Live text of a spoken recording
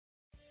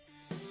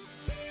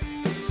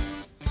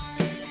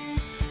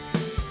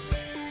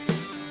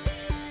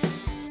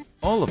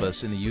All of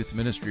us in the youth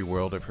ministry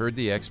world have heard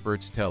the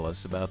experts tell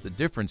us about the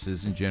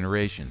differences in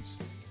generations.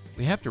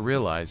 We have to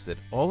realize that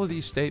all of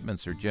these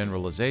statements are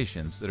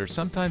generalizations that are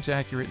sometimes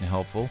accurate and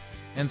helpful,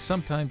 and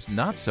sometimes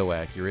not so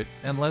accurate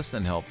and less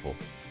than helpful.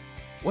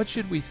 What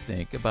should we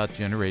think about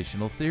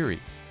generational theory?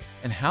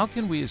 And how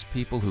can we as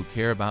people who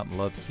care about and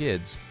love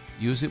kids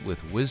use it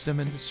with wisdom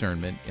and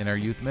discernment in our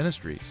youth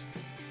ministries?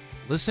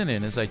 Listen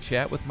in as I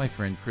chat with my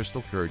friend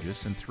Crystal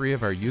Kirgiss and three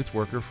of our youth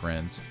worker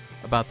friends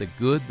about the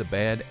good, the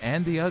bad,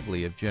 and the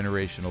ugly of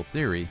generational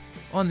theory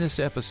on this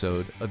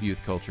episode of Youth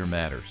Culture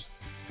Matters.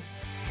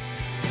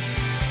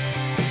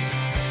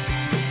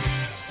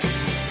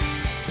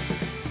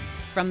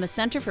 From the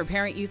Center for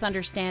Parent-Youth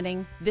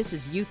Understanding, this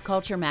is Youth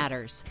Culture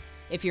Matters.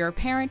 If you're a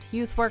parent,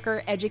 youth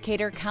worker,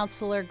 educator,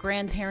 counselor,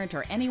 grandparent,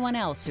 or anyone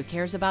else who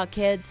cares about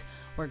kids,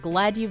 we're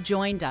glad you've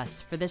joined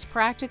us for this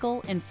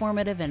practical,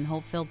 informative, and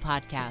hope-filled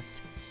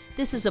podcast.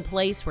 This is a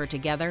place where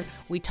together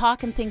we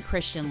talk and think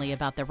Christianly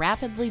about the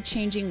rapidly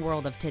changing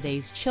world of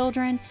today's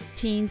children,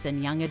 teens,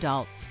 and young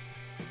adults.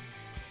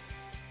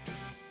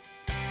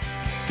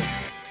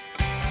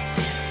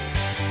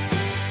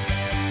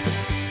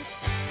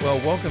 Well,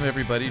 welcome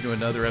everybody to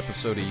another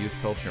episode of Youth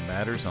Culture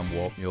Matters. I'm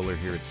Walt Mueller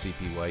here at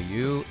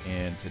CPYU,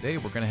 and today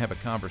we're going to have a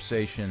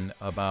conversation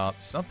about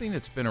something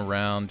that's been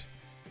around.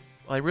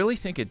 Well, I really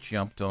think it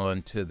jumped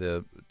on to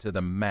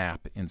the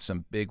map in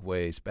some big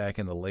ways back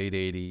in the late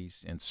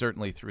 80s and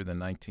certainly through the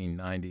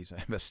 1990s. I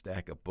have a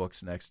stack of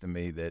books next to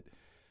me that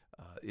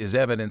is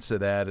evidence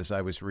of that as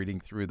I was reading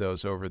through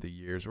those over the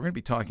years. We're going to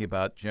be talking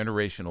about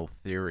generational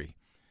theory.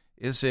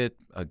 Is it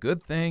a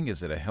good thing?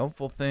 Is it a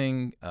helpful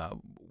thing?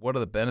 What are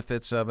the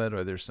benefits of it?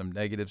 Are there some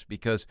negatives?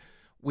 Because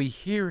we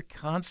hear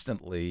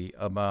constantly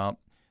about,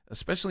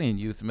 especially in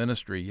youth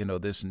ministry,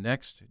 this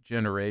next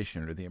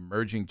generation or the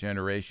emerging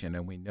generation,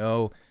 and we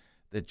know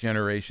that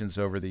generations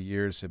over the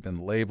years have been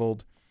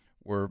labeled.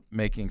 We're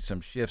making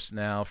some shifts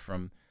now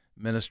from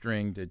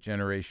ministering to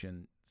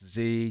Generation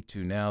Z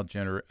to now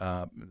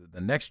the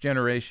next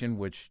generation,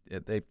 which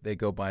they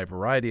go by a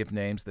variety of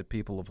names that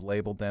people have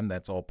labeled them.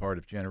 That's all part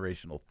of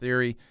generational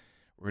theory.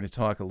 We're going to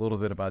talk a little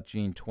bit about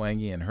Jean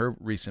Twenge and her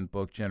recent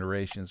book,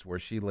 Generations, where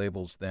she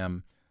labels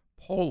them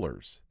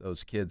polars,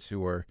 those kids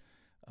who are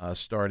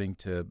starting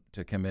to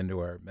come into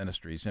our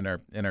ministries, in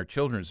our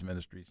children's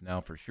ministries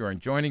now for sure.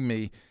 And joining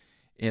me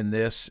in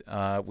this,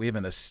 we have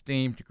an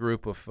esteemed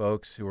group of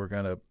folks who are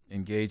going to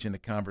engage in the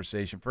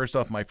conversation. First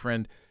off, my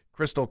friend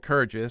Crystal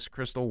Kirgiss.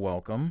 Crystal,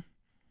 welcome.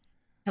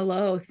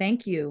 Hello,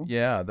 thank you.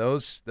 Yeah,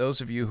 those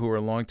of you who are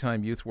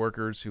longtime youth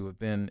workers who have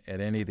been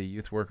at any of the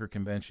youth worker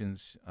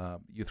conventions,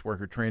 youth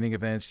worker training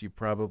events, you've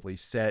probably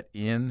sat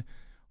in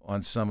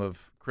on some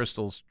of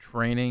Crystal's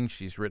training.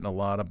 She's written a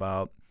lot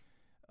about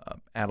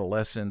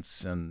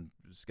adolescence and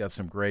she's got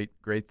some great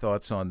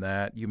thoughts on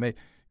that.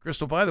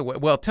 Crystal, by the way,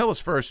 well, tell us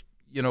first,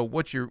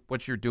 what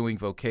you're doing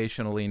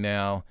vocationally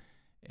now,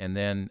 and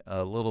then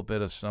a little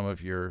bit of some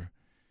of your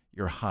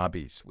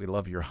hobbies. We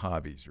love your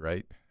hobbies,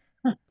 right?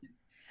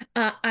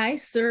 I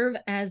serve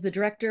as the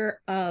director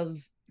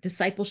of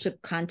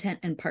discipleship content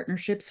and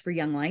partnerships for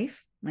Young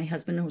Life. My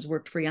husband has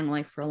worked for Young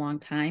Life for a long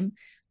time.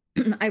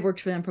 I've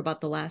worked for them for about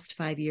the last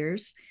 5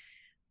 years.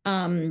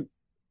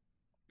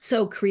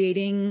 So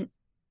creating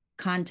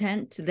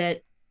content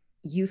that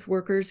youth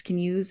workers can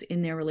use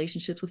in their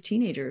relationships with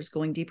teenagers,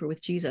 going deeper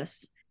with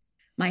Jesus.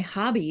 My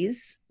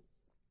hobbies,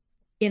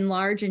 in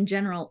large and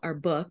general, are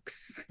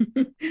books.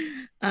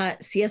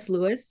 C.S.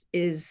 Lewis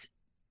is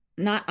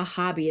not a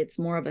hobby. It's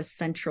more of a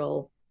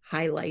central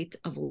highlight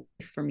of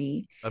life for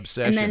me.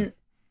 Obsession. And then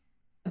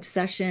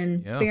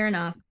obsession. Yeah.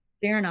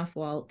 Fair enough,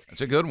 Walt.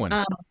 That's a good one.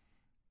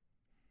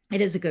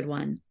 It is a good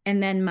one.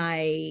 And then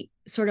my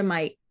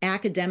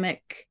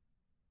academic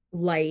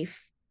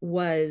life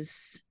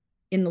was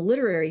in the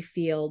literary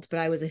field, but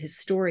I was a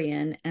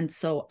historian. And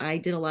so I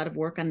did a lot of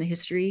work on the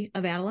history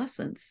of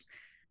adolescence.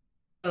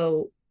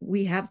 So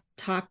we have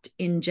talked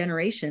in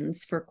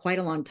generations for quite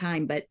a long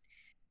time, but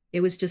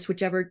it was just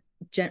whichever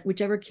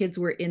kids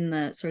were in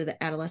the sort of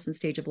the adolescent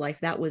stage of life,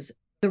 that was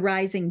the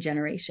rising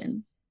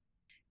generation.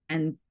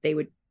 And they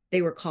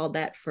were called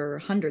that for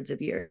hundreds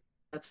of years.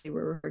 That's what they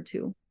were referred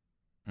to.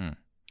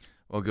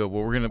 Well, good.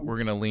 Well, we're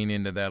gonna lean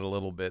into that a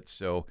little bit.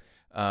 So,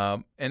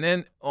 and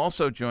then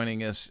also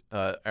joining us,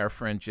 our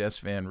friend Jess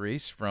Van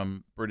Rees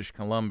from British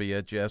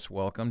Columbia. Jess,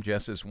 welcome.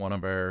 Jess is one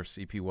of our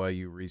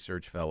CPYU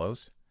research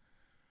fellows.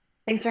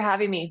 Thanks for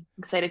having me.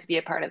 Excited to be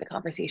a part of the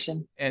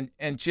conversation. And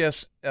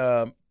Jess,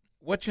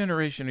 what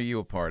generation are you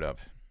a part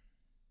of?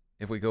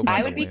 If we go by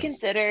I would be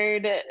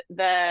considered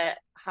the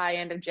high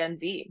end of Gen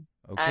Z.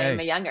 Okay. I'm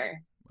a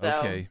younger. So,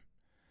 okay.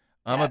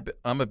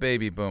 I'm a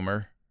baby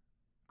boomer.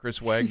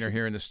 Chris Wagner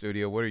here in the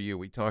studio. What are you?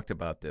 We talked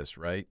about this,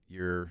 right?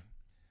 You're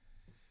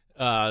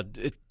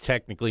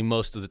Technically,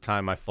 most of the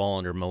time I fall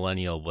under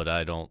millennial, but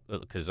I don't,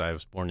 because I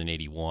was born in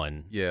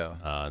 81. Yeah.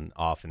 And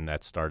often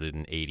that started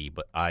in 80,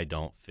 but I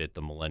don't fit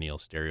the millennial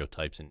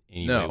stereotypes in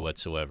any way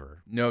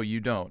whatsoever. No, you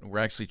don't. We're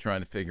actually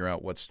trying to figure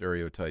out what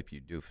stereotype you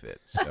do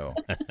fit. So,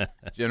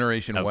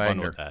 Generation Have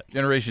Wagner, fun with that.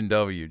 Generation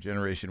W,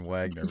 Generation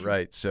Wagner,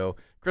 right? So,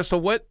 Crystal,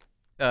 what?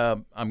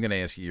 I'm going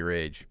to ask you your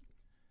age.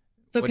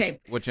 It's okay.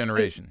 What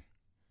generation?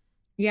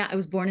 I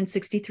was born in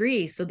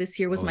 63. So this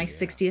year was my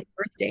 60th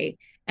birthday.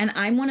 And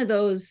I'm one of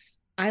those,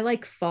 I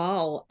like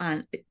fall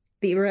on,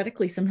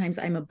 theoretically, sometimes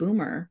I'm a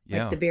boomer,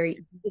 like the very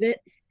end of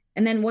it.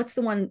 And then what's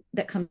the one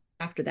that comes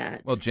after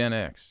that? Well, Gen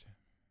X.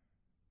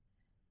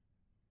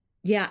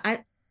 Yeah,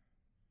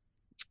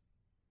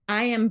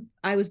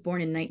 I was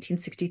born in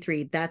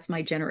 1963. That's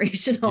my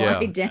generational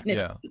identity.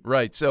 Yeah,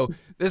 right. So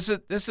this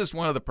is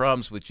one of the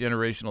problems with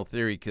generational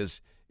theory,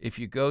 because if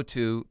you go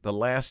to the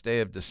last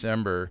day of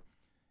December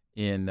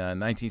in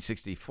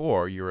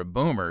 1964, you're a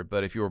boomer,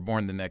 but if you were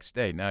born the next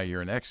day, now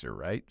you're an Xer,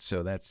 right?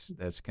 So that's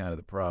kind of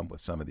the problem with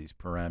some of these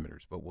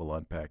parameters, but we'll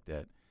unpack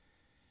that.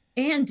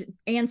 And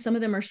some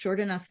of them are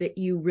short enough that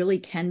you really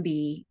can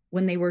be,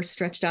 when they were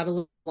stretched out a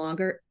little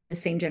longer, the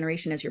same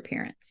generation as your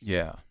parents.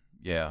 Yeah,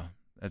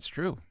 that's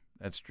true.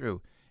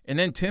 And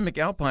then Tim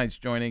McAlpine's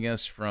joining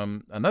us,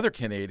 from another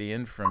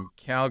Canadian from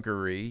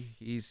Calgary.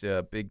 He's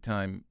a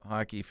big-time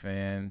hockey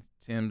fan.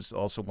 Tim's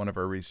also one of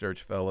our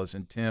research fellows.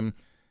 And Tim,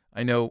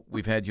 I know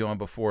we've had you on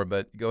before,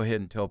 but go ahead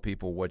and tell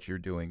people what you're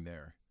doing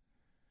there.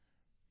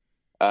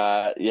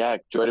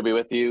 Joy to be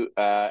with you.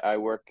 I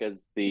work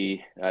as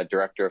the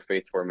director of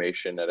faith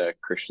formation at a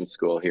Christian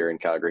school here in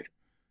Calgary.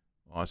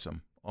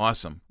 Awesome.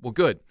 Well,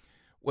 good.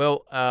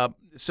 Well,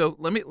 so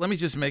let me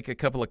just make a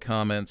couple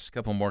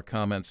more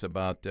comments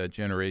about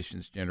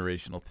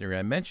generational theory.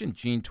 I mentioned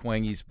Jean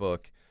Twenge's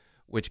book,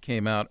 which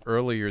came out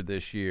earlier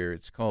this year.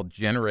 It's called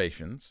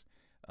Generations.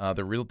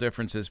 The real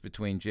differences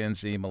between Gen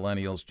Z,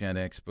 millennials, Gen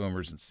X,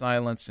 boomers, and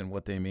silents, and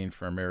what they mean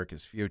for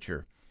America's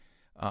future.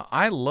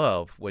 I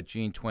love what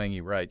Jean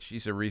Twenge writes.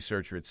 She's a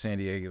researcher at San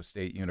Diego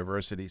State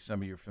University.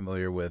 Some of you are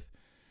familiar with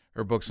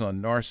her books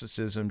on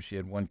narcissism. She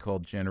had one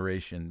called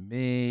Generation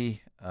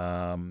Me.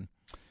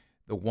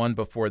 The one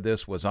before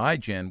this was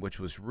iGen, which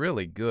was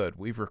really good.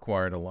 We've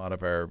required a lot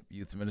of our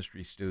youth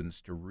ministry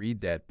students to read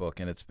that book,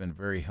 and it's been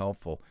very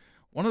helpful.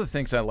 One of the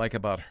things I like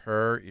about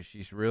her is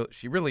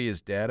she really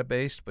is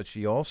data-based, but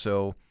she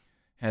also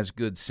has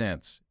good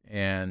sense,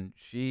 and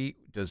she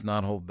does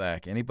not hold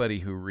back. Anybody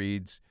who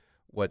reads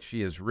what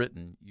she has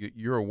written,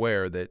 you're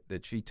aware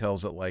that she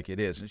tells it like it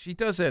is. And she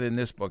does that in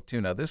this book, too.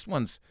 Now, this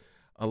one's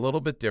a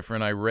little bit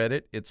different. I read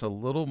it. It's a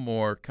little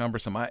more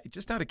cumbersome.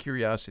 Just out of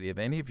curiosity, have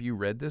any of you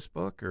read this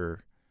book,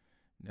 or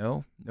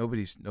no?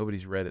 Nobody's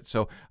read it.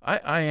 So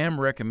I am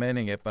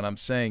recommending it, but I'm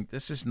saying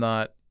this is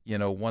not,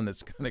 one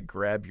that's going to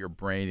grab your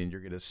brain and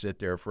you're going to sit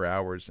there for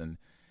hours and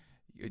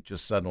you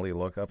just suddenly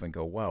look up and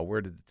go, wow,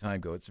 where did the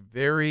time go? It's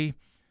very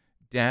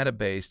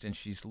data-based, and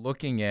she's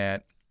looking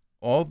at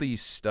all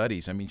these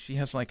studies. I mean, she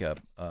has like a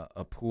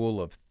pool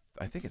of,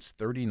 I think it's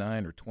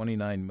 39 or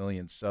 29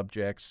 million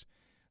subjects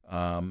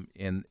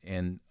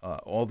in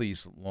all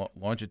these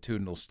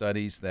longitudinal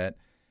studies that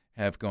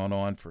have gone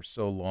on for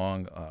so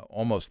long,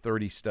 almost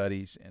 30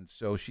 studies. And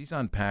so she's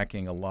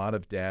unpacking a lot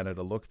of data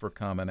to look for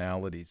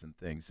commonalities and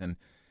things. And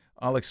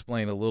I'll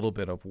explain a little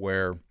bit of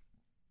where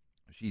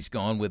she's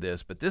gone with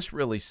this. But this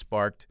really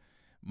sparked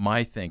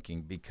my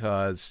thinking,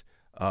 because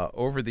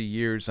over the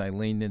years I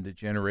leaned into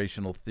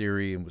generational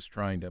theory and was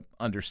trying to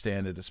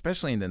understand it,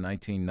 especially in the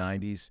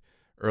 1990s,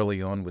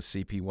 early on with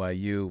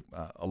CPYU.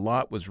 A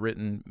lot was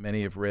written.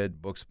 Many have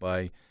read books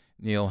by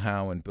Neil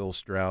Howe and Bill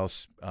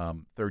Strauss,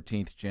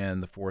 13th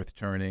Gen, The Fourth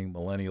Turning,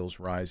 Millennials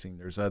Rising.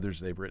 There's others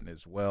they've written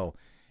as well.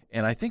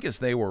 And I think as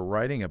they were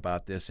writing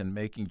about this and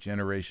making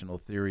generational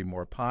theory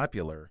more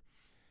popular,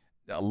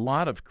 a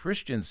lot of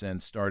Christians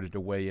then started to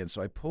weigh in.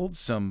 So I pulled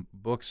some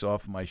books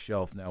off my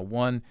shelf. Now,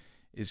 one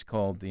is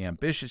called The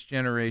Ambitious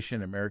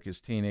Generation,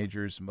 America's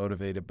Teenagers,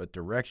 Motivated but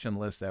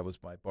Directionless. That was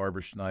by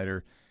Barbara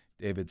Schneider,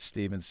 David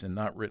Stevenson,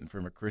 not written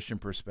from a Christian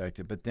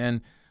perspective. But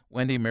then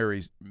Wendy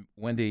Murray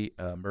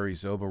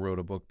Zoba wrote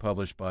a book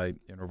published by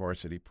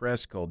InterVarsity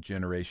Press called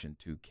Generation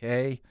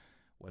 2K,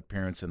 What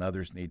Parents and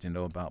Others Need to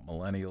Know About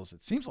Millennials.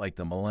 It seems like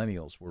the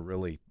millennials were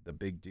really the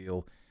big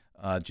deal.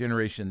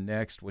 Generation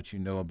Next, What You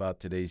Know About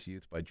Today's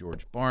Youth by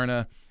George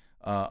Barna.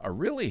 A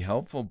really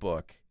helpful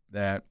book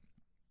that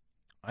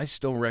I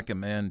still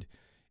recommend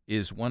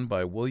is one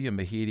by William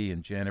Mahidi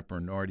and Janet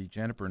Bernardi.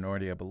 Janet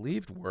Bernardi, I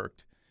believe,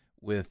 worked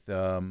with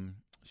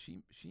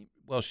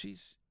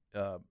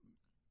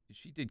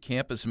she did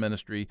campus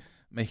ministry.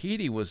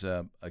 Mahidi was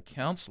a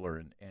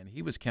counselor, and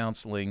he was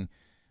counseling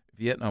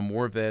Vietnam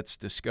War vets,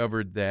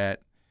 discovered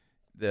that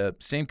the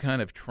same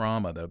kind of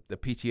trauma, the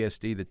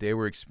PTSD that they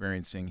were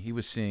experiencing, he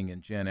was seeing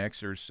in Gen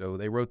Xers. So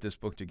they wrote this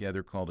book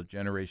together called A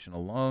Generation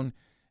Alone,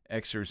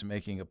 Xers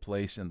Making a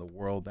Place in the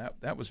World.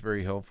 That was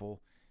very helpful.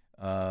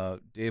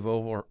 Dave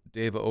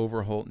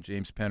Overholt and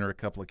James Penner, a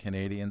couple of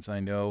Canadians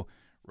I know,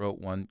 wrote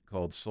one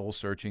called Soul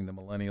Searching the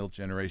Millennial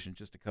Generation.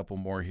 Just a couple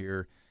more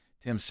here.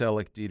 Tim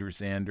Selleck, Dieter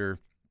Zander.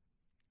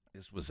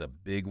 This was a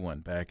big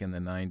one back in the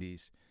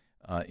 90s.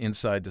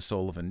 Inside the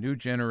Soul of a New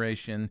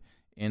Generation,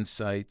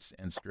 Insights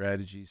and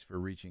Strategies for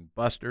Reaching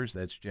Busters.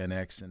 That's Gen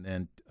X. And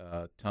then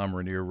Tom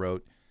Rainier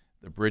wrote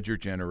The Bridger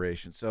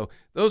Generation. So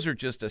those are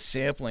just a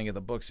sampling of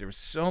the books. There was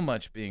so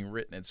much being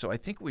written. And so I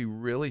think we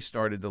really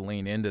started to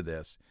lean into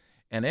this.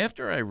 And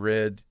after I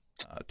read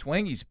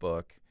Twangy's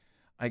book,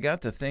 I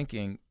got to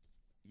thinking,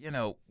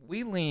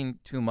 we lean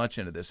too much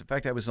into this. In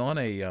fact, I was on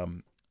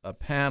a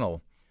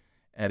panel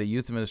at a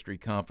youth ministry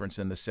conference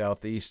in the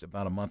Southeast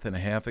about a month and a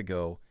half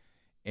ago,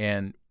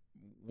 and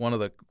one of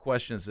the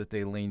questions that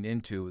they leaned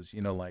into is,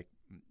 like,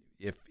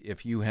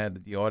 if you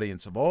had the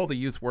audience of all the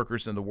youth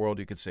workers in the world,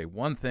 you could say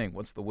one thing,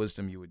 what's the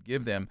wisdom you would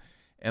give them?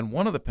 And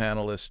one of the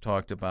panelists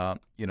talked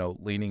about,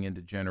 leaning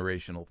into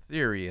generational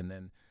theory, and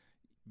then,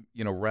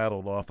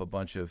 rattled off a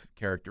bunch of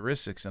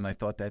characteristics. And I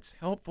thought that's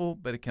helpful,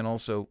 but it can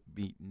also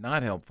be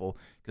not helpful,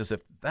 because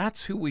if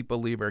that's who we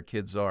believe our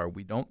kids are,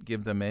 we don't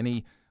give them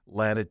any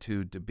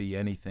latitude to be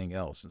anything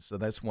else. And so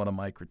that's one of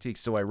my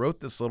critiques. So I wrote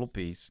this little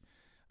piece,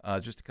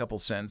 just a couple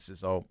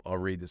sentences. I'll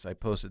read this. I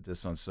posted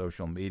this on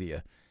social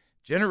media.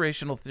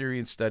 Generational theory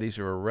and studies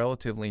are a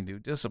relatively new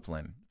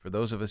discipline. For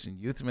those of us in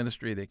youth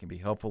ministry, they can be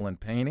helpful in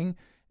painting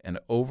an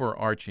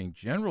overarching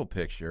general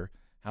picture.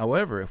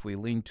 However, if we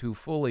lean too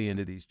fully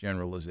into these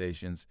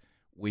generalizations,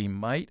 we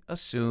might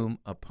assume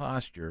a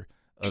posture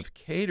of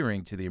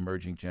catering to the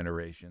emerging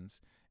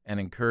generations and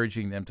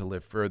encouraging them to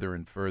live further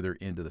and further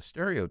into the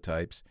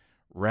stereotypes,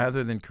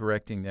 rather than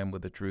correcting them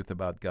with the truth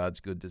about God's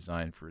good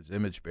design for his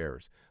image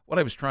bearers. What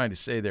I was trying to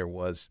say there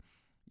was,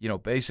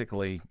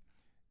 basically,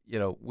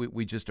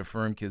 we just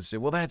affirm kids, say,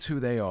 well, that's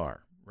who they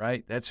are,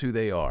 right? That's who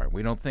they are.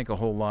 We don't think a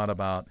whole lot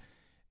about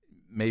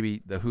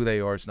maybe the who they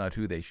are is not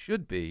who they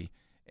should be,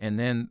 and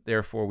then,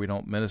 therefore, we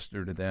don't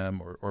minister to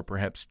them or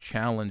perhaps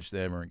challenge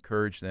them or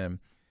encourage them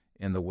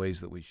in the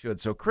ways that we should.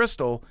 So,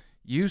 Crystal,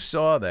 you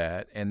saw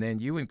that, and then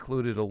you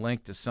included a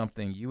link to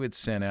something you had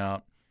sent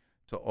out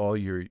to all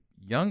your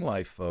Young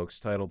Life folks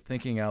titled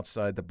Thinking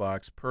Outside the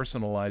Box,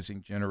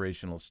 Personalizing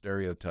Generational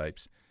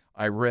Stereotypes.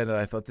 I read it.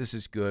 I thought, this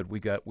is good.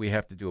 We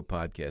have to do a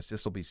podcast.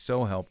 This will be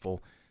so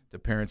helpful to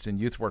parents and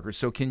youth workers.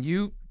 So can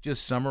you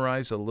just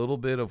summarize a little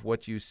bit of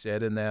what you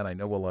said in that? I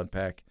know we'll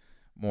unpack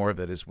more of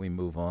it as we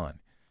move on.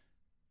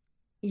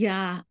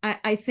 Yeah,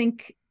 I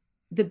think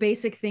the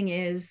basic thing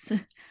is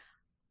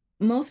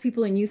most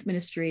people in youth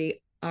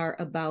ministry are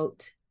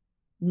about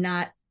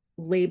not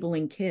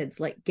labeling kids,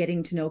 like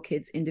getting to know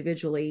kids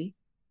individually.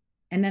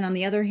 And then on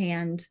the other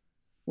hand,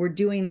 we're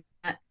doing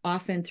that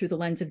often through the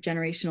lens of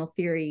generational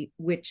theory,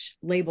 which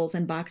labels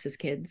and boxes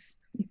kids.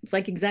 It's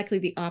like exactly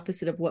the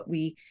opposite of what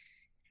we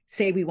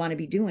say we want to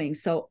be doing.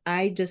 So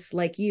I just,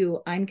 like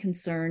you, I'm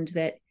concerned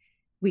that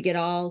we get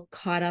all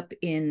caught up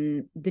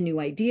in the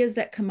new ideas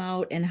that come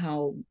out and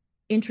how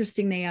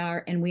interesting they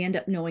are. And we end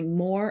up knowing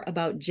more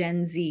about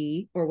Gen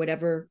Z or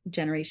whatever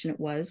generation it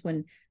was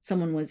when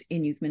someone was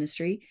in youth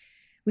ministry.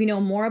 We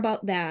know more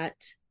about that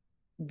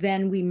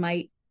than we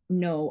might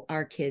know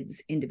our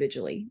kids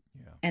individually.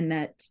 Yeah. And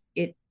that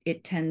it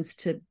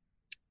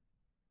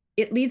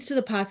leads to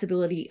the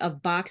possibility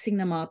of boxing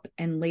them up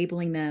and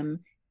labeling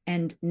them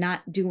and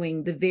not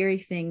doing the very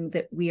thing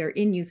that we are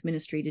in youth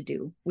ministry to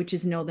do, which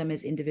is know them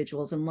as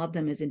individuals and love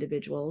them as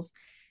individuals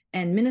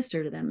and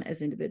minister to them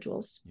as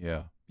individuals.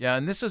 Yeah. Yeah.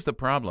 And this is the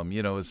problem,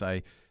 as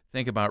I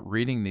think about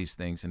reading these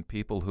things and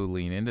people who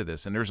lean into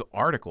this, and there's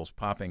articles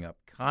popping up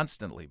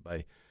constantly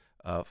by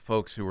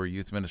folks who are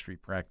youth ministry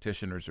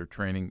practitioners or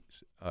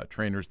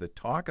trainers that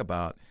talk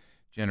about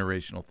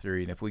generational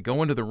theory. And if we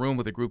go into the room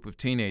with a group of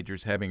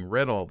teenagers having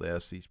read all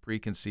this, these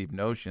preconceived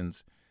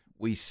notions,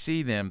 we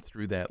see them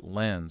through that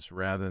lens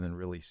rather than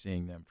really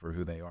seeing them for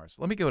who they are.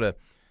 So let me go to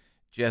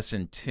Jess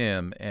and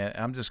Tim, and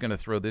I'm just going to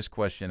throw this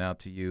question out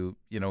to you,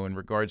 in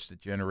regards to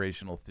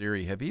generational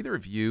theory. Have either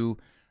of you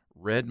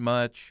read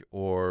much,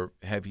 or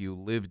have you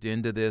lived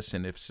into this?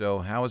 And if so,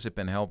 how has it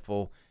been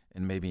helpful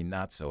and maybe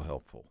not so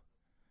helpful?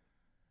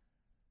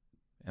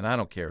 And I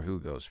don't care who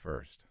goes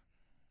first.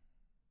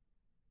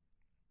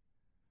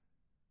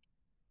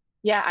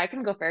 Yeah, I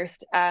can go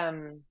first. I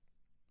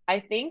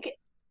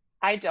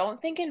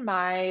don't think in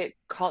my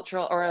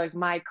cultural or like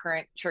my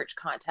current church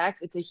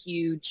context, it's a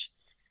huge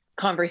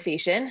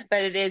conversation,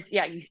 but it is,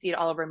 yeah, you see it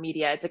all over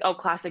media. It's like, oh,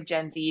 classic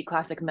Gen Z,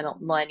 classic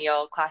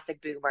millennial, classic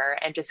boomer,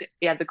 and just,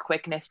 yeah, the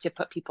quickness to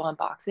put people in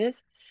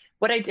boxes.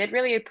 What I did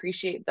really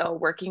appreciate, though,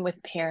 working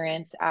with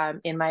parents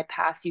in my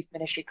past youth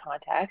ministry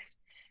context,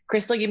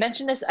 Crystal, you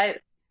mentioned this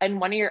in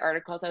one of your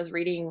articles I was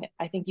reading.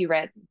 I think you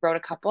wrote a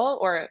couple,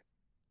 or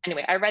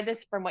anyway, I read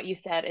this from what you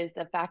said, is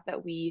the fact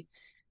that we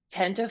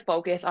tend to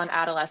focus on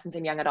adolescents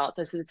and young adults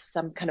as it's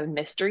some kind of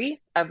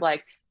mystery of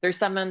like, there's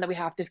someone that we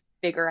have to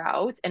figure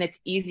out, and it's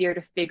easier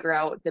to figure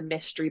out the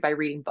mystery by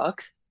reading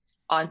books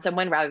on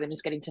someone rather than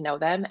just getting to know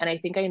them. And I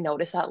think I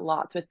notice that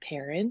lots with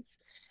parents.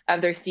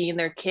 They're seeing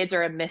their kids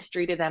are a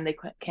mystery to them. They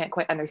can't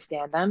quite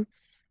understand them.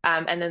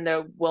 And then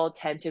they will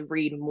tend to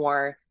read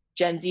more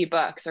Gen Z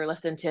books or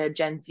listen to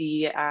Gen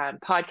Z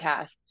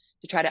podcasts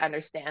to try to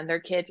understand their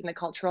kids in the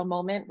cultural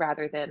moment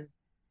rather than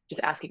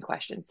just asking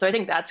questions. So I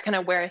think that's kind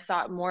of where I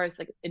saw it more as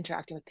like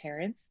interacting with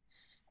parents,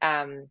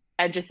 and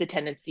just the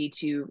tendency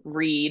to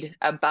read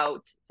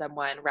about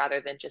someone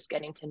rather than just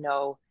getting to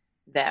know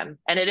them.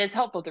 And it is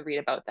helpful to read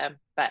about them,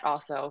 but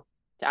also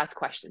to ask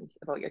questions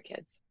about your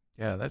kids.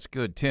 Yeah, that's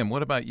good. Tim,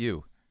 what about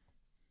you?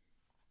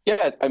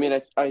 Yeah, I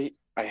mean, I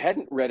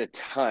hadn't read a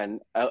ton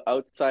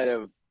outside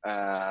of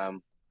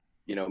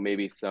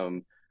maybe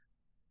some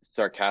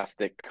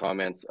sarcastic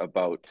comments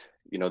about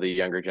the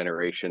younger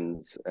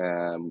generations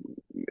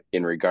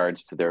in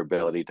regards to their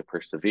ability to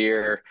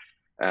persevere.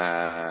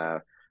 I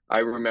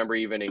remember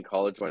even in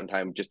college one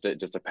time, just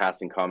a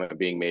passing comment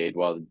being made.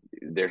 Well,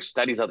 there's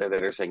studies out there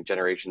that are saying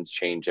generations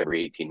change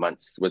every 18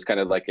 months. Was kind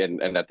of like,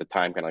 and at the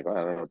time, kind of like, well,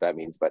 I don't know what that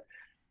means, but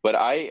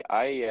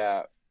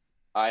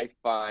I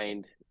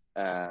find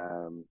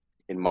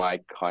in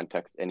my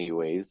context,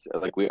 anyways,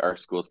 like our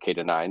school's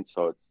K-9,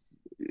 so it's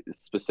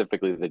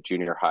specifically the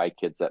junior high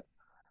kids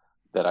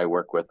that I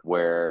work with,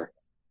 where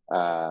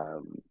I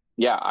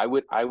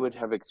would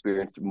have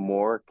experienced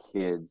more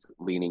kids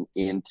leaning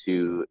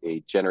into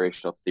a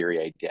generational theory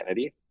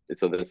identity.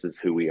 So this is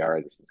who we are.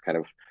 This is kind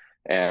of,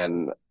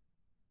 and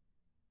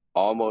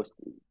almost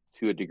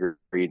to a degree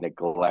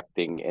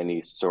neglecting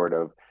any sort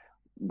of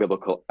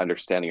biblical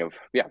understanding of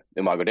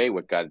Imago Dei,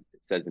 what God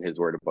says in His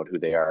Word about who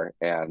they are.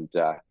 And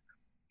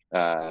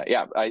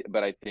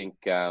I think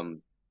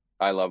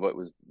I love what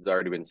was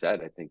already been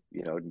said. I think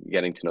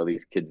getting to know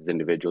these kids as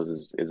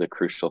individuals is a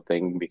crucial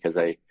thing, because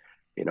I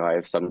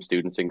have some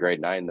students in grade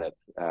 9 that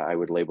I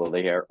would label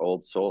they are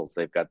old souls.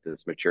 They've got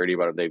this maturity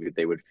about them.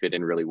 They would fit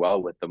in really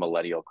well with the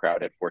millennial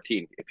crowd at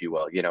 14, if you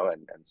will.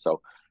 And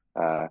so.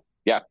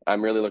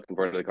 I'm really looking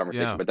forward to the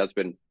conversation, but that's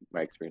been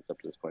my experience up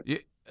to this point. Yeah,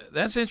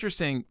 that's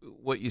interesting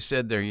what you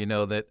said there,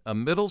 that a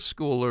middle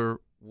schooler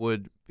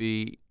would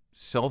be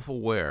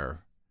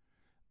self-aware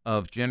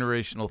of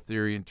generational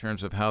theory in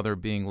terms of how they're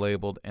being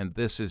labeled, and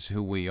this is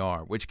who we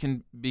are, which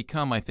can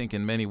become, I think,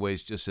 in many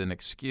ways just an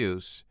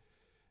excuse,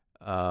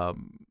 to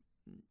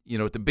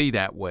be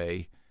that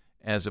way,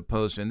 as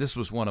opposed to, and this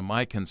was one of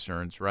my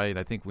concerns, right?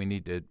 I think we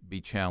need to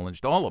be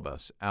challenged, all of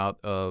us, out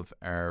of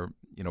our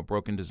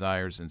broken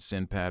desires and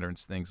sin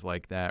patterns, things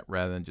like that,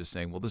 rather than just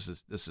saying, well, this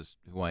is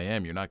who I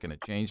am. You're not going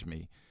to change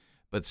me.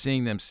 But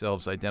seeing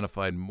themselves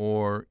identified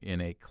more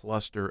in a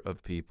cluster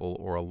of people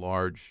or a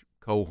large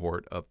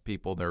cohort of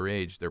people their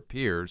age, their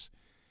peers,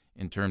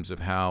 in terms of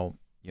how,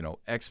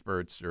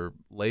 experts are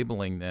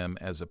labeling them,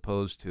 as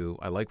opposed to,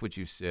 I like what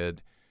you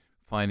said,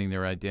 finding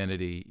their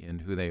identity in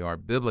who they are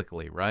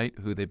biblically, right?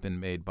 Who they've been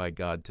made by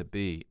God to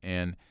be.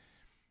 And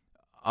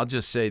I'll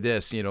just say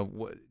this,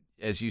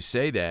 as you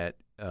say that,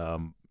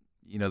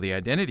 the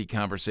identity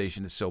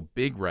conversation is so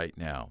big right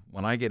now.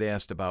 When I get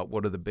asked about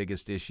what are the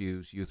biggest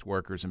issues youth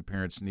workers and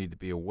parents need to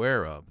be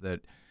aware of,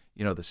 that,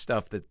 the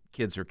stuff that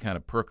kids are kind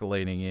of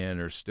percolating in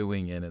or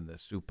stewing in the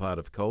soup pot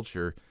of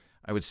culture,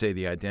 I would say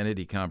the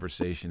identity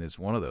conversation is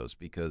one of those,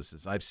 because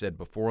as I've said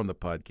before on the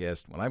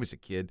podcast, when I was a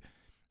kid,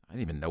 I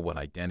didn't even know what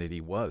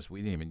identity was.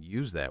 We didn't even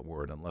use that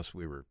word unless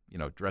we were,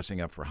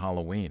 dressing up for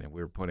Halloween and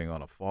we were putting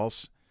on a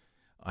false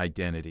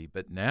identity.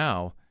 But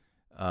now,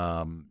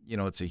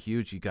 it's a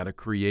huge, you got to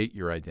create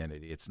your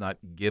identity. It's not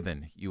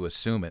given, you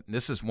assume it. And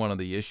this is one of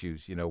the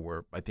issues,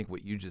 where I think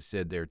what you just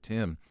said there,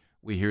 Tim,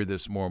 we hear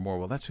this more and more.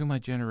 Well, that's who my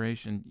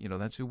generation,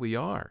 that's who we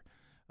are.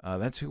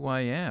 That's who I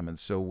am. And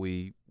so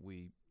we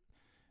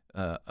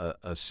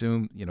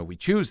assume, we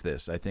choose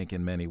this, I think,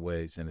 in many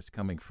ways, and it's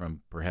coming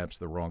from perhaps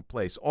the wrong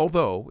place,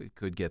 although it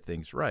could get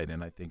things right,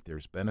 and I think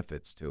there's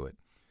benefits to it.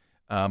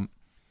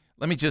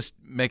 Let me just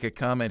make a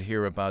comment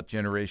here about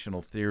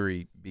generational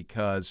theory,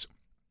 because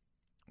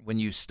when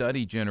you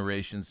study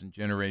generations and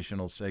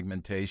generational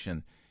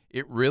segmentation,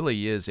 it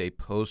really is a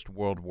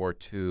post-World War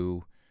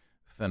II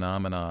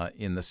phenomena,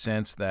 in the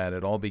sense that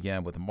it all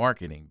began with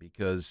marketing,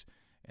 because,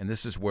 and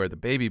this is where the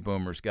baby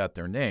boomers got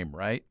their name,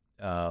 right?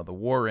 The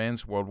war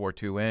ends, World War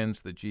II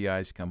ends, the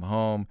GIs come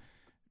home,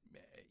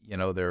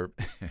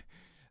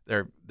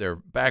 they're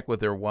back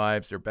with their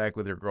wives, they're back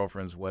with their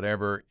girlfriends,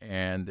 whatever,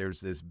 and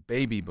there's this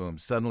baby boom.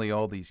 Suddenly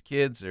all these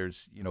kids,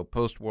 there's,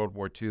 post-World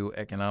War II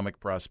economic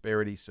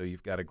prosperity, so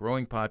you've got a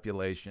growing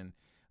population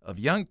of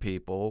young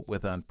people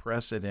with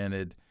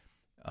unprecedented,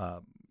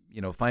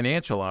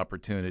 financial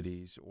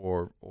opportunities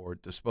or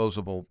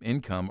disposable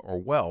income or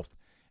wealth.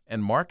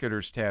 And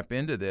marketers tap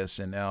into this,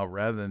 and now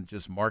rather than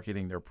just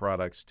marketing their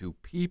products to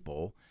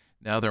people,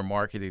 now they're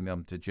marketing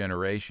them to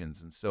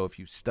generations. And so if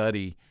you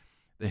study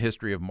the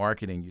history of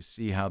marketing, you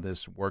see how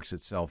this works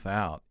itself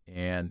out.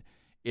 And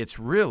it's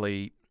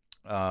really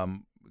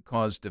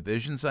caused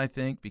divisions, I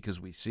think, because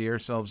we see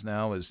ourselves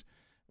now as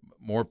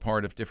more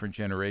part of different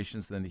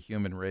generations than the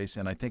human race.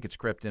 And I think it's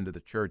crept into the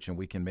church, and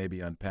we can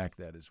maybe unpack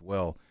that as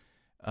well.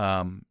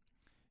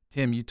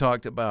 Tim, you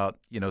talked about,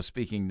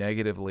 speaking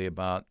negatively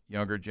about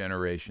younger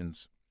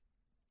generations.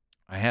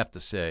 I have to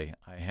say,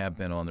 I have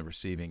been on the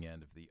receiving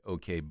end of the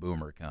OK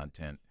Boomer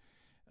content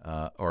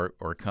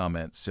or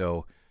comment.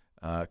 So,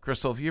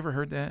 Crystal, have you ever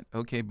heard that?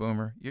 OK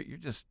Boomer? You're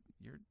just,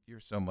 you're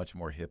so much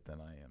more hip than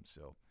I am.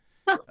 So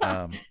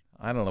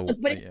I don't know.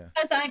 But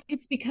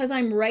it's because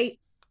I'm right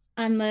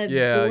on the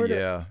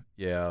border.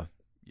 Yeah.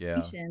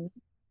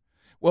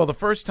 Well, the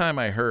first time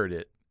I heard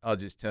it, I'll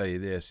just tell you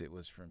this: it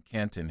was from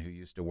Kenton, who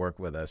used to work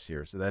with us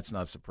here. So that's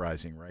not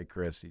surprising, right,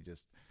 Chris? He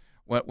just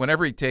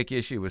whenever he'd take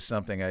issue with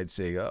something, I'd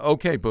say,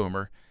 "Okay,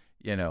 boomer,"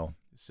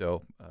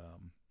 So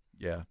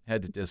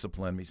had to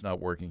discipline him. He's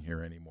not working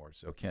here anymore.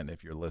 So Ken,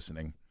 if you're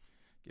listening,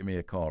 give me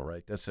a call.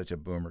 Right? That's such a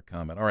boomer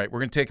comment. All right, we're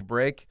going to take a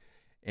break,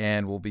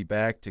 and we'll be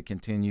back to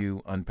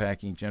continue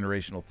unpacking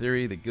generational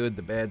theory, the good,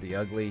 the bad, the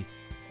ugly,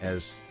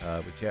 as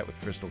we chat with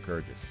Crystal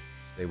Kirgiss.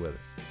 Stay with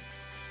us.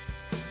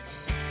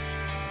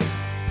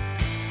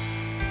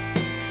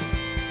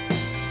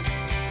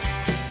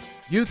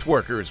 Youth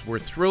workers, we're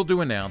thrilled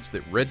to announce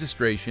that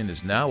registration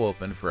is now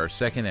open for our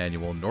second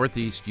annual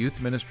Northeast Youth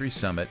Ministry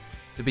Summit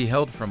to be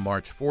held from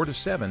March 4 to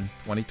 7,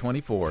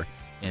 2024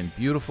 in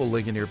beautiful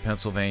Ligonier,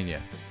 Pennsylvania.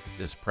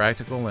 This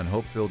practical and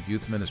hope-filled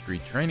youth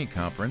ministry training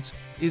conference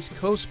is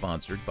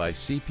co-sponsored by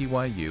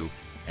CPYU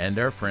and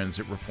our friends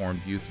at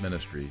Reformed Youth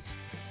Ministries.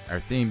 Our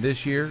theme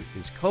this year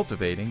is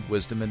Cultivating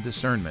Wisdom and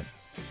Discernment.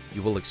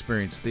 You will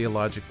experience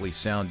theologically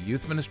sound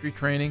youth ministry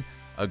training,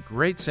 a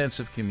great sense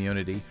of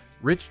community,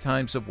 rich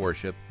times of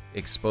worship,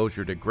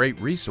 exposure to great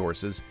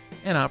resources,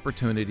 and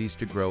opportunities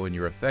to grow in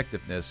your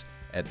effectiveness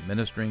at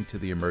ministering to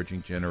the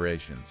emerging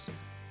generations.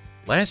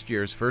 Last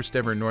year's first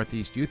ever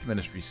Northeast Youth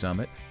Ministry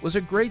Summit was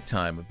a great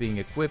time of being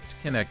equipped,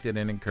 connected,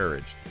 and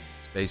encouraged.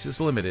 Space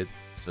is limited,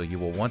 so you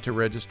will want to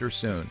register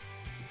soon.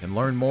 You can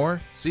learn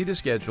more, see the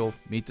schedule,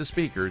 meet the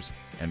speakers,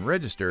 and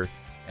register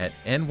at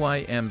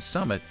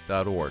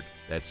nymsummit.org.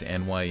 That's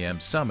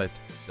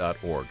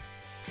nymsummit.org.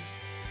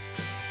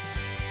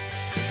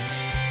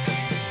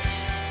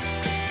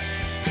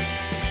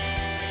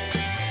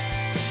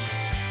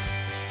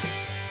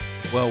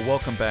 Well,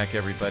 welcome back,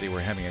 everybody.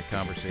 We're having a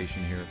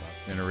conversation here about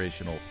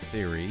generational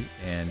theory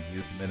and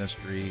youth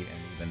ministry and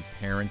even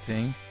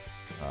parenting.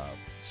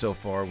 So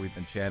far, we've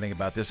been chatting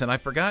about this. And I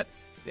forgot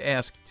to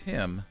ask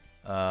Tim.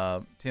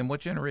 Tim, what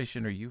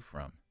generation are you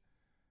from?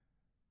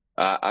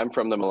 I'm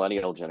from the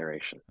millennial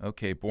generation.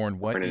 Okay, born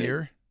what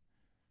year?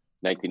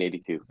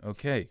 1982.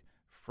 Okay,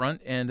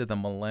 front end of the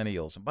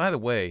millennials. And by the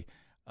way,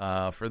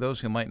 for those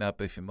who might not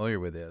be familiar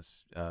with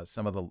this,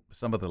 some of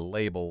the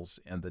labels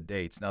and the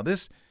dates. Now,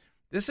 this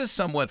is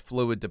somewhat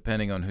fluid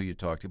depending on who you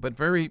talk to, but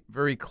very,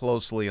 very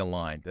closely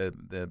aligned.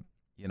 The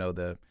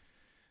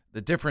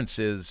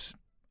differences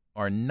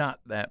are not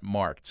that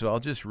marked. So I'll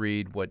just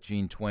read what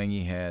Jean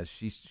Twenge has.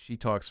 She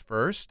talks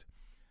first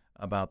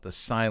about the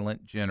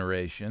silent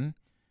generation,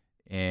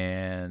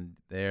 and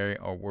they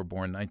were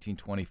born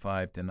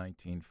 1925 to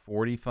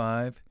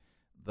 1945.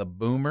 The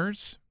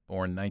boomers,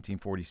 born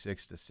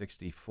 1946 to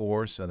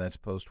 64, so that's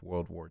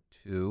post-World War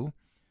II.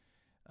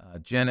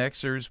 Gen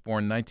Xers,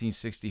 born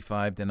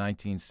 1965 to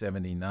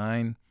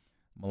 1979.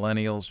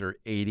 Millennials are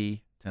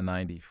 80 to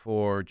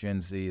 94.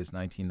 Gen Z is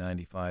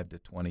 1995 to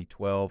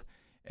 2012.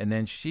 And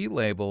then she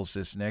labels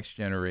this next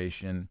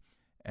generation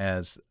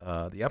as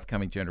the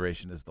upcoming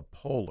generation as the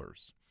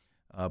Polars,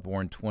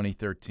 born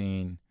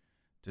 2013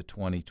 to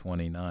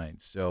 2029.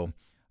 So,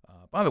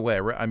 by the way,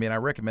 I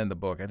recommend the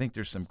book. I think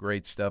there's some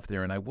great stuff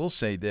there. And I will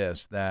say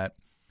this, that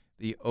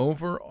the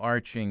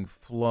overarching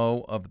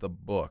flow of the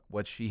book,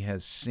 what she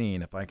has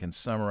seen, if I can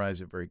summarize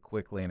it very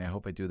quickly, and I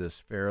hope I do this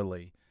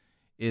fairly,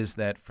 is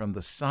that from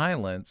the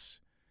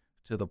silence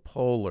to the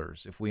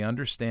polars, if we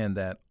understand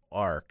that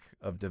arc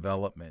of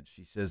development,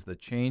 she says the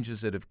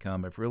changes that have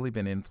come have really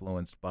been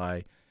influenced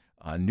by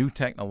new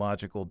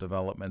technological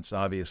developments.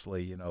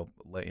 Obviously,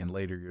 in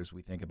later years,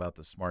 we think about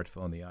the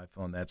smartphone, the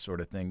iPhone, that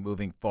sort of thing.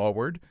 Moving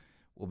forward,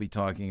 we'll be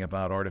talking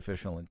about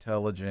artificial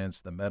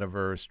intelligence, the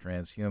metaverse,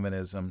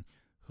 transhumanism.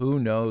 Who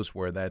knows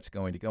where that's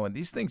going to go? And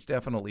these things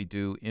definitely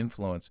do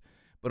influence.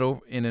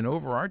 But in an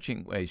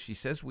overarching way, she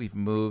says we've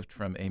moved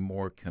from a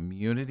more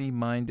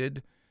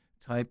community-minded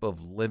type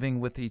of living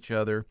with each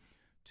other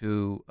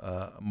to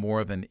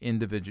more of an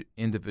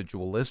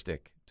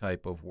individualistic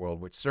type of world,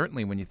 which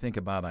certainly when you think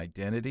about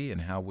identity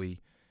and how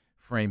we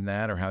frame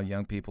that, or how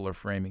young people are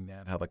framing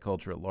that, how the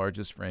culture at large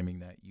is framing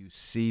that, you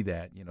see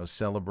that,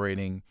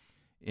 celebrating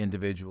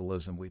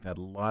individualism. We've had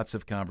lots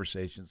of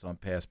conversations on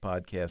past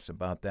podcasts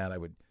about that. I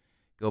would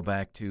go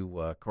back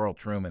to Carl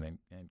Trueman,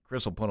 and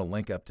Chris will put a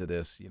link up to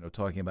this,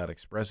 talking about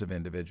expressive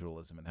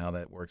individualism and how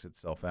that works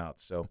itself out.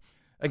 So,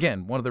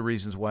 again, one of the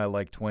reasons why I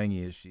like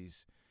Twenge is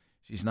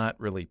she's not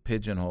really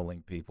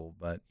pigeonholing people,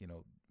 but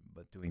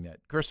doing that.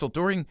 Crystal,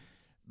 during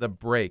the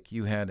break,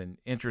 you had an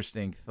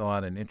interesting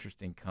thought, an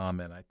interesting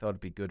comment. I thought it'd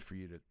be good for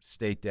you to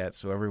state that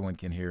so everyone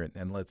can hear it,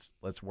 and let's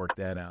work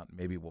that out.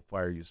 Maybe we'll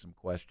fire you some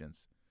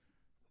questions.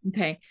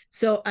 Okay,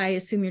 so I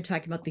assume you're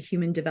talking about the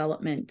human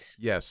development.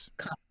 Yes.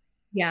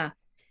 Yeah.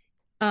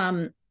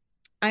 I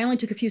only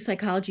took a few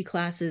psychology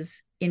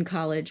classes in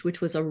college,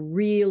 which was a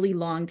really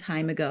long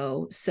time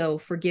ago. So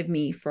forgive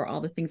me for all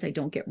the things I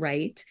don't get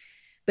right.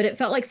 But it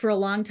felt like for a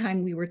long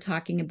time we were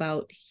talking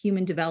about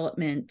human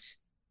development.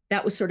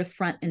 That was sort of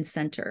front and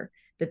center,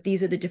 that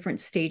these are the different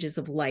stages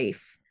of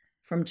life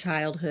from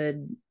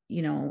childhood,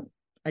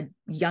 a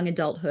young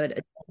adulthood.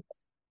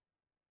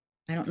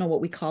 I don't know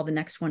what we call the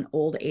next one,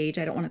 old age.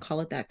 I don't want to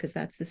call it that because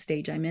that's the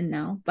stage I'm in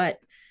now. But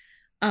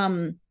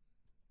and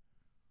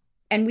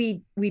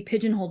we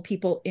pigeonholed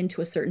people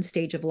into a certain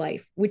stage of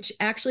life, which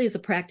actually is a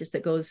practice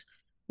that goes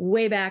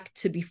way back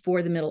to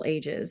before the Middle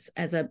Ages.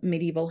 As a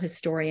medieval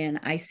historian,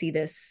 I see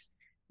this.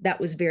 That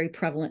was very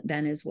prevalent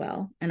then as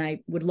well. And I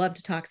would love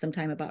to talk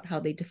sometime about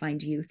how they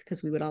defined youth,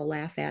 because we would all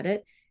laugh at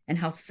it and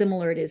how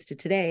similar it is to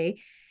today.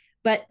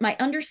 But my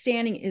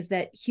understanding is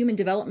that human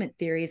development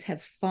theories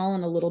have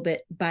fallen a little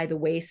bit by the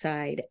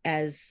wayside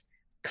as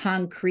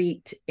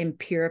concrete,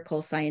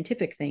 empirical,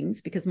 scientific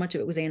things, because much of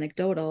it was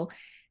anecdotal.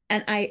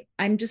 And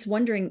I'm just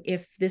wondering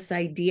if this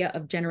idea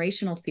of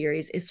generational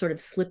theories is sort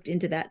of slipped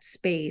into that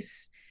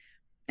space,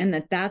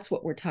 and that's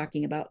what we're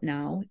talking about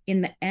now.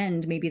 In the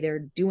end, maybe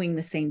they're doing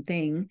the same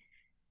thing.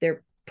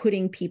 They're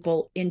putting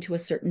people into a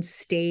certain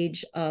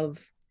stage of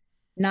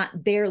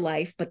not their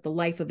life, but the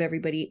life of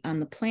everybody on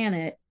the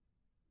planet.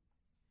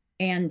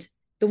 And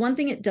the one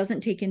thing it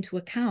doesn't take into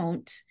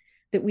account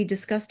that we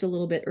discussed a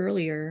little bit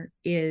earlier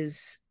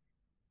is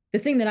the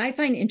thing that I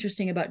find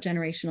interesting about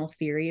generational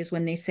theory is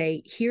when they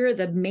say, here are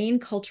the main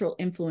cultural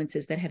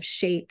influences that have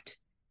shaped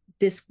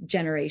this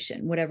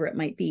generation, whatever it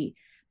might be.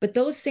 But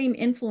those same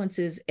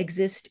influences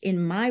exist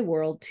in my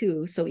world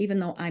too. So even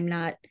though I'm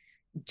not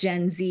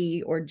Gen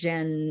Z or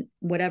Gen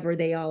whatever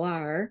they all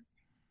are,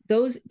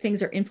 those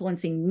things are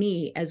influencing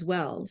me as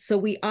well. So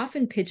we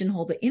often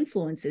pigeonhole the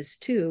influences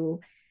too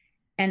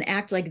and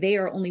act like they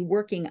are only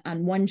working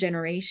on one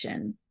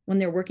generation when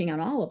they're working on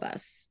all of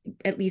us.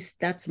 At least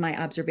that's my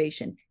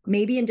observation.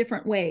 Maybe in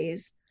different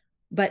ways,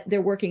 but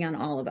they're working on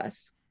all of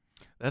us.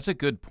 That's a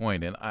good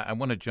point, and I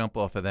want to jump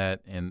off of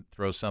that and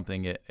throw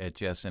something at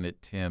Jess and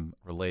at Tim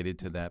related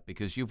to that,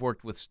 because you've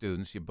worked with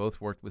students, you've both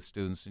worked with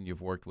students, and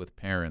you've worked with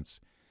parents.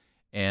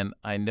 And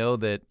I know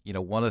that,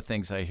 one of the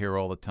things I hear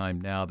all the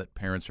time now that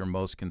parents are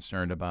most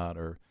concerned about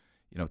are,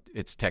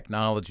 it's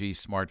technology,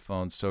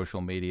 smartphones,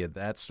 social media,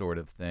 that sort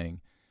of thing.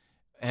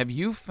 Have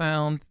you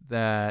found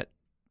that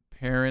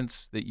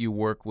parents that you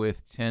work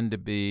with tend to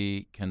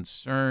be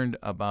concerned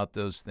about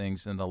those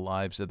things in the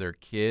lives of their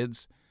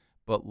kids,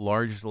 but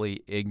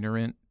largely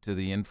ignorant to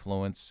the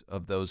influence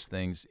of those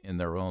things in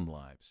their own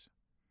lives?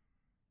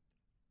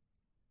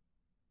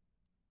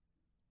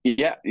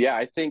 Yeah,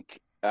 I think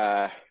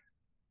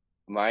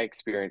my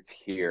experience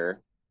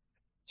here.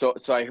 So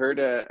I heard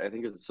I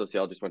think it was a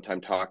sociologist one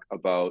time talk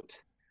about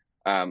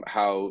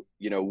how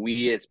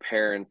we as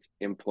parents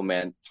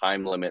implement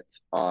time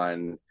limits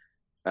on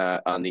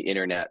the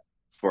internet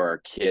for our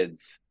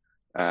kids.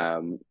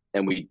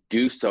 And we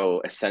do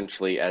so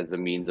essentially as a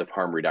means of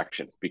harm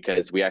reduction,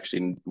 because we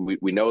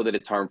know that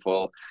it's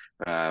harmful,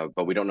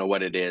 but we don't know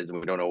what it is, and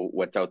we don't know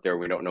what's out there.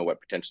 We don't know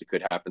what potentially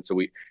could happen. So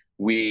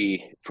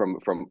we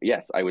from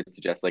yes, I would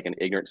suggest like an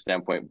ignorant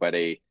standpoint, but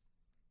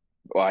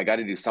I got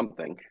to do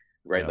something,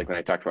 right? Yeah. Like when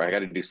I talked about, I got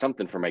to do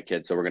something for my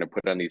kids, so we're going to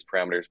put on these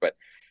parameters. But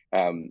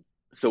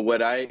so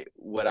what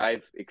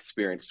I've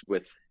experienced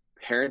with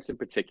parents in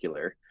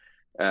particular,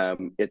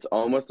 it's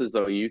almost as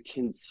though you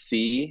can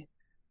see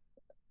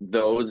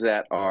those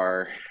that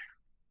are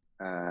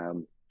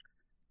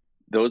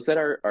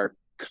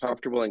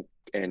comfortable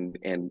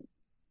and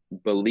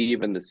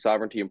believe in the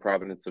sovereignty and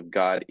providence of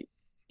God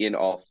in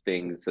all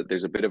things, that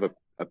there's a bit of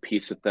a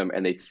peace with them,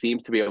 and they seem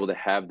to be able to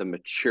have the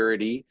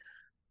maturity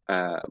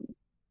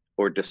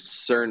or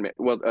discernment,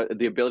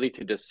 the ability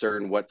to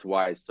discern what's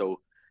wise. So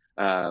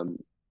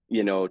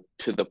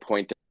to the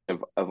point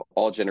of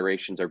all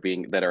generations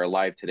that are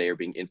alive today are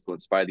being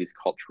influenced by these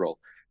cultural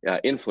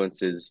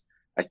influences.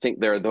 I think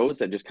there are those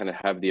that just kind of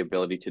have the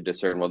ability to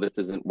discern, well, this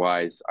isn't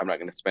wise, I'm not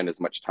going to spend as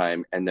much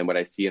time. And then what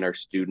I see in our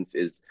students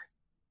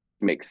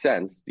makes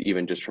sense,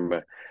 even just from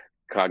a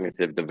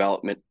cognitive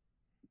development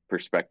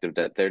perspective,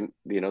 that they're,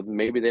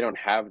 maybe they don't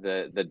have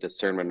the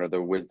discernment or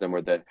the wisdom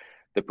or the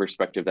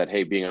perspective that,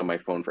 hey, being on my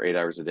phone for 8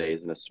 hours a day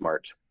isn't a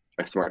smart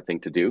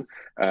thing to do.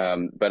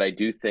 But I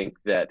do think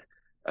that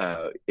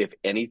if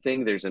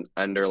anything, there's an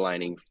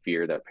underlining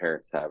fear that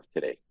parents have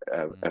today,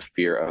 a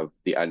fear of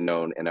the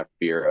unknown and a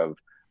fear of,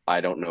 I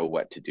don't know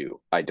what to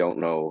do. I don't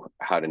know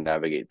how to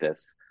navigate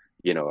this.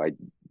 You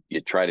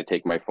try to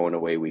take my phone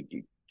away.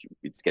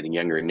 It's getting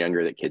younger and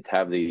younger that kids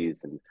have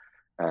these. And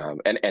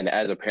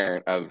as a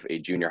parent of a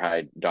junior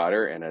high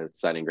daughter and a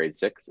son in grade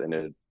 6 and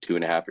a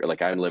 2.5 year,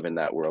 like I'm living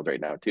that world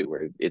right now too,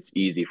 where it's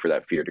easy for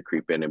that fear to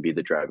creep in and be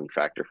the driving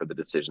factor for the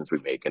decisions we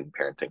make in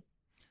parenting.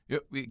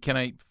 Can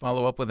I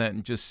follow up with that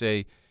and just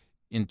say,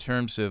 in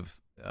terms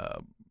of,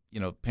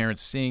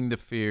 parents seeing the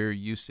fear,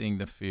 you seeing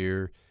the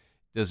fear,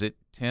 does it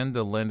tend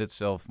to lend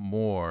itself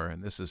more,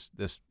 and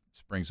this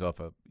springs off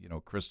of,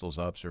 Crystal's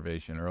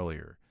observation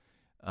earlier,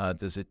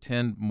 does it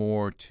tend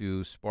more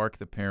to spark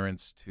the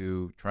parents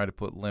to try to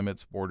put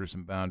limits, borders,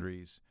 and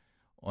boundaries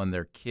on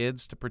their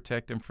kids to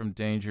protect them from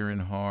danger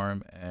and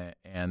harm,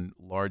 and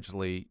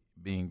largely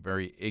being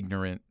very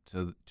ignorant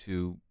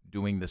to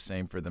doing the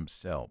same for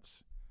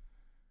themselves?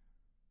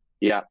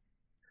 Yeah.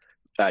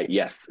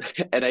 Yes.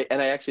 And I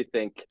actually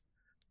think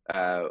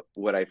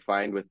what I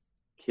find with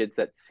kids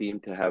that seem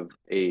to have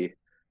and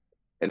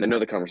I know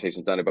the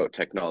conversation's not about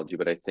technology,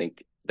 but I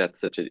think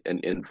that's such an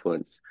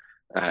influence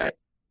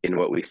in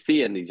what we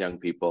see in these young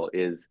people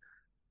is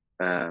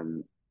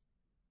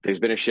there's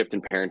been a shift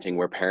in parenting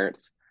where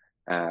parents,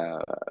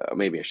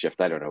 maybe a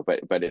shift, I don't know,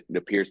 but it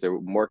appears they're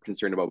more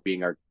concerned about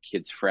being our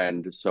kid's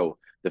friend. So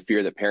the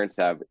fear that parents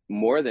have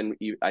more than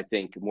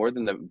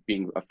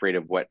being afraid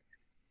of what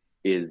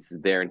is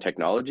there in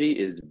technology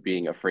is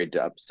being afraid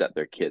to upset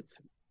their kids.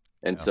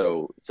 And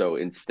so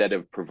instead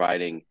of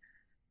providing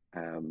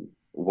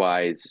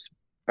wise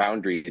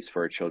boundaries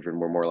for our children,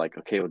 we're more like,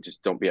 okay, well,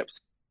 just don't be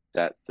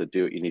upset. So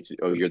do what you need to.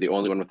 Oh, you're the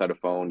only one without a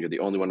phone. You're the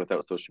only one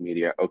without social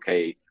media.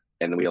 Okay.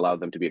 And then we allow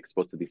them to be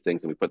exposed to these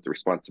things, and we put the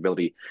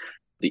responsibility,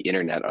 the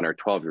internet, on our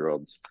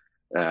 12-year-olds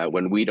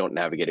when we don't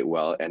navigate it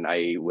well. And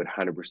I would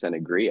 100%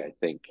 agree. I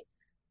think,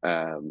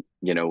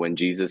 when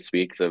Jesus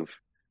speaks of,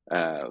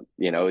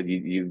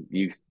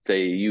 you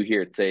say, you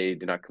hear it say,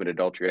 do not commit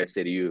adultery. I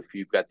say to you, if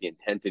you've got the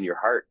intent in your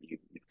heart, you've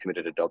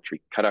committed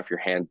adultery. Cut off your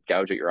hand,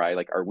 gouge out your eye.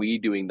 Like, are we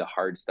doing the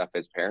hard stuff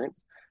as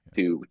parents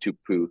to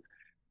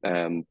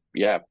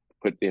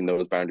put in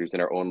those boundaries in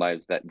our own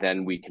lives that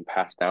then we can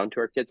pass down to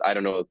our kids? I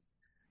don't know.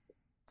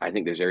 I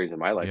think there's areas in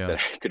my life that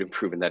I could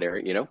improve in that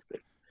area,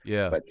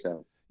 Yeah. But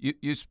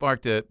you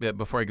sparked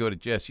before I go to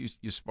Jess,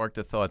 you sparked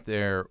a thought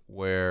there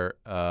where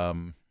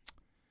I'm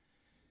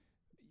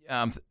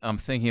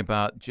thinking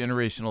about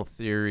generational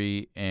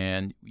theory,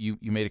 and you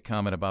made a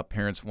comment about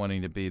parents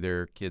wanting to be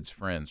their kids'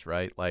 friends,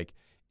 right? Like,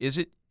 is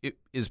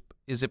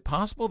it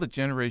possible that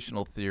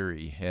generational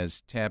theory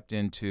has tapped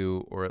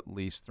into, or at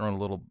least thrown a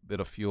little bit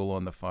of fuel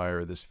on the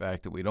fire, this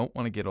fact that we don't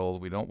want to get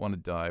old, we don't want to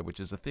die, which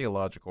is a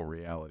theological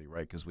reality,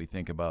 right? Because we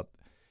think about,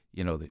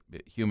 the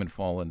human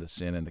fall into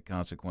sin and the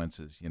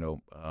consequences,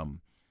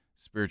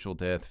 spiritual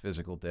death,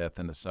 physical death,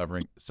 and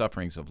the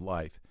sufferings of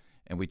life.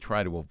 And we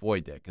try to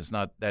avoid that because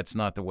that's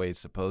not the way it's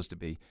supposed to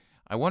be.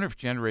 I wonder if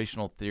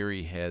generational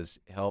theory has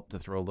helped to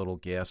throw a little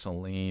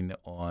gasoline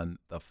on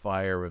the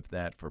fire of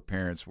that for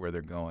parents, where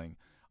they're going,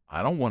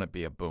 I don't want to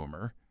be a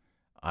boomer.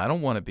 I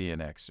don't want to be an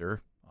Xer.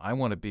 I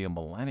want to be a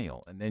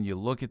millennial. And then you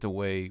look at the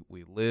way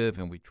we live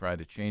and we try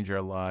to change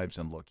our lives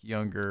and look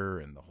younger,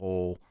 and the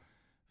whole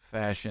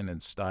fashion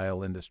and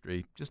style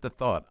industry. Just a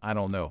thought. I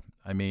don't know.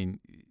 I mean,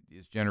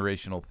 is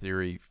generational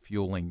theory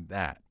fueling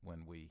that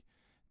when we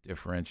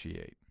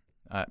differentiate?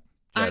 I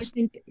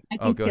think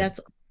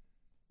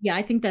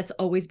I think that's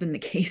always been the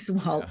case,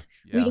 Walt.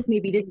 Yeah. We just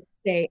maybe didn't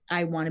say,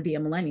 I want to be a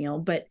millennial,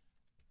 but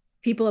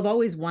people have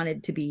always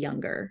wanted to be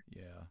younger.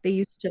 Yeah. They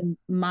used to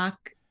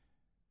mock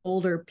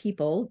older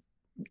people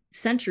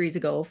centuries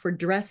ago for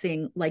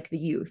dressing like the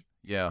youth.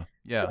 Yeah.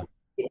 So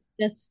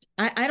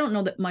I don't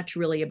know that much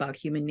really about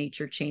human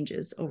nature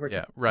changes over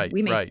time. Yeah,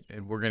 right.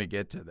 And we're going to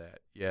get to that.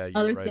 Yeah,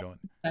 you're right on.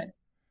 But,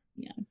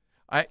 yeah.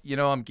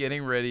 I'm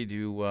getting ready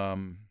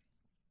to,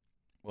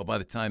 by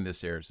the time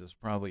this airs, it's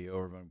probably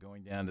over, but I'm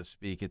going down to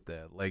speak at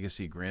the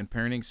Legacy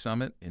Grandparenting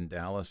Summit in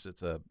Dallas.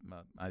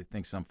 I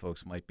think some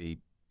folks might be,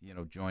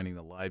 joining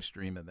the live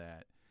stream of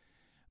that.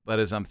 But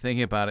as I'm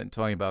thinking about it and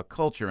talking about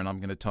culture, and I'm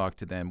going to talk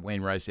to them,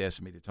 Wayne Rice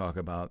asked me to talk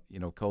about,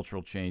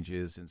 cultural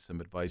changes and some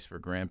advice for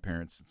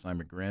grandparents since I'm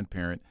a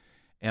grandparent.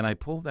 And I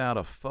pulled out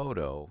a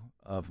photo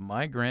of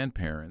my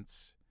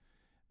grandparents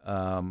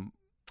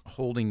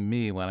holding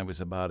me when I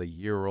was about a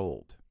year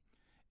old.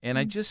 And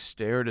I just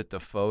stared at the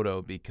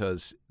photo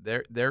because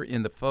they're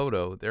in the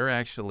photo. They're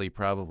actually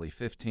probably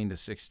 15 to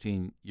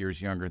 16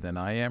 years younger than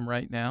I am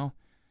right now.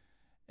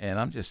 And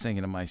I'm just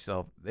thinking to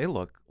myself, they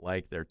look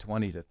like they're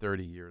 20 to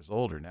 30 years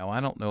older. Now, I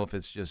don't know if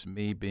it's just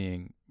me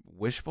being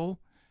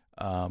wishful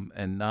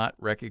and not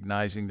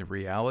recognizing the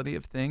reality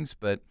of things,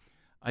 but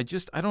I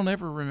don't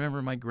ever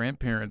remember my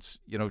grandparents,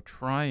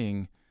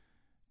 trying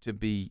to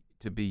be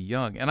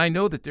young. And I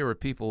know that there are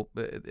people,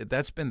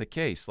 that's been the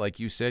case. Like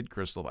you said,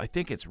 Crystal, I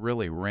think it's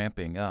really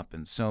ramping up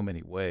in so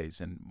many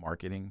ways, and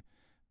marketing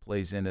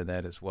plays into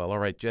that as well. All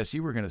right, Jess,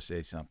 you were going to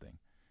say something.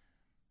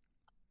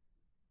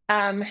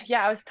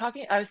 I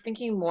was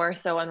thinking more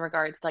so in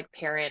regards to like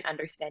parent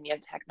understanding of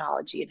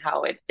technology and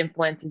how it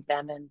influences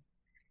them and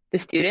the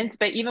students.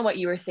 But even what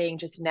you were saying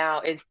just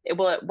now is,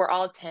 we're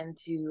going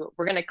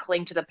to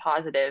cling to the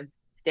positive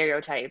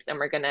stereotypes, and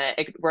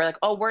we're like,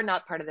 oh, we're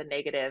not part of the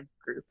negative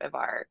group of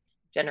our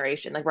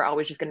generation. Like, we're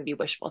always just going to be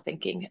wishful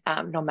thinking,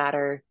 no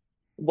matter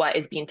what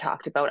is being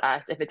talked about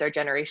us. If it's our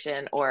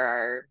generation or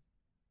our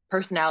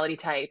personality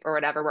type or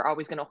whatever, we're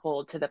always going to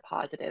hold to the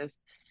positive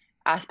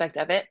aspect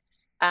of it.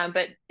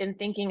 But in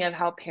thinking of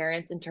how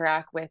parents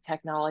interact with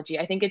technology,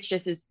 I think it's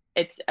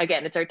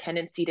our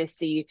tendency to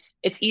see,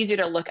 it's easier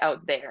to look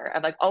out there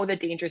of like, oh, the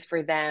dangers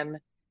for them.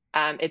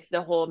 It's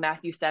the whole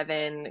Matthew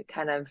 7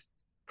 kind of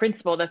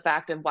principle, the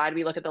fact of why do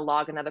we look at the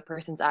log in another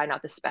person's eye,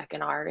 not the speck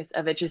in ours,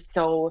 of it just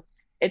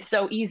it's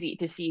so easy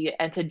to see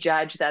and to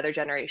judge the other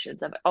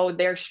generations of, oh,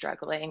 they're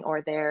struggling,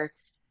 or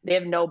they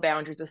have no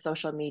boundaries with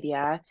social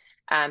media.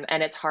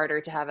 And it's harder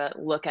to have a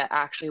look at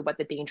actually what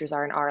the dangers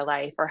are in our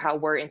life or how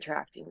we're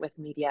interacting with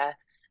media.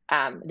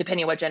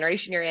 depending on what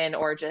generation you're in,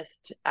 or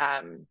just,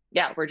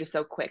 we're just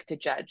so quick to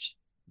judge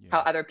how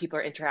other people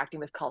are interacting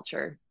with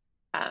culture.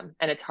 And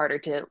it's harder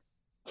to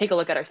take a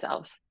look at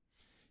ourselves.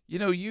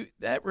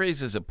 That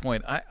raises a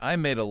point. I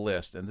made a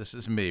list, and this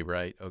is me,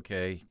 right?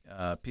 Okay.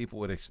 People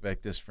would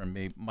expect this from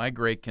me. My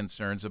great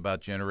concerns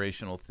about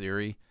generational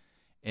theory,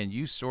 and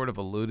you sort of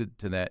alluded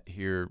to that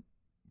here,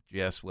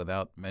 Jess,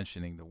 without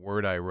mentioning the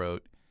word I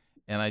wrote.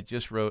 And I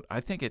just wrote, I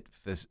think it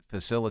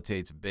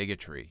facilitates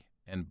bigotry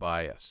and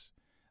bias.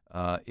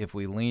 If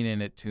we lean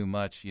in it too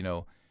much,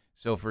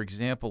 So, for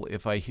example,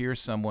 if I hear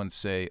someone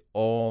say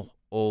all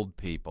old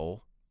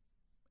people,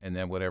 and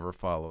then whatever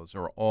follows,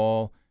 or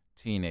all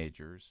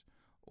teenagers,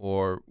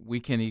 or we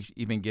can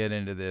even get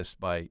into this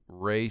by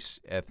race,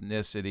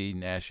 ethnicity,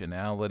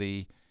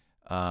 nationality.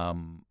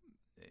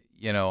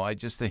 I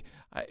just think,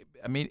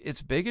 I mean,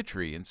 it's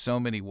bigotry in so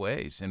many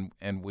ways,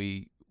 and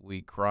we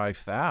cry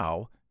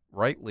foul,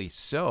 rightly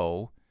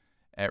so,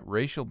 at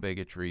racial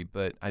bigotry,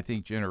 but I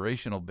think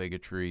generational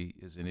bigotry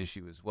is an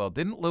issue as well.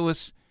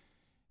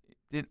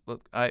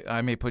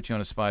 I may put you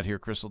on a spot here,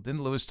 Crystal.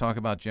 Didn't Lewis talk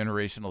about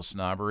generational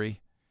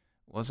snobbery?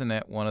 Wasn't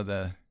that one of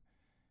the?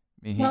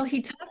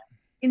 He talks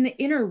in the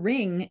inner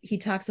ring. He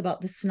talks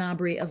about the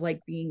snobbery of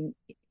like being,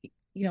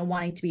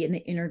 wanting to be in the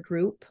inner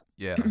group.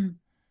 Yeah.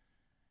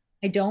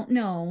 I don't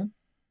know,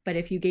 but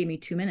if you gave me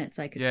 2 minutes,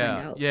 I could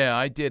find out. Yeah,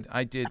 I did.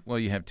 Well,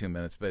 you have 2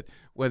 minutes, but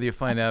whether you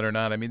find out or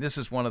not, I mean, this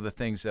is one of the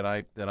things that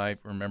I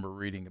remember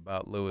reading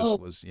about Lewis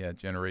was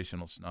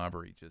generational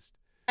snobbery. Just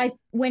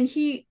when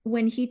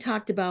he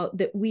talked about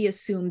that, we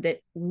assume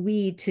that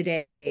we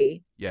today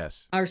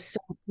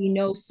we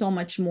know so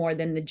much more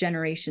than the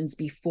generations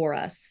before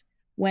us,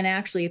 when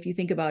actually, if you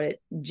think about it,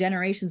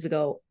 generations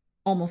ago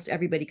almost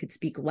everybody could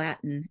speak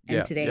Latin,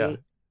 and today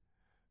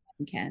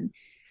can.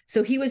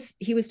 So he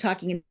was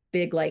talking in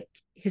big, like,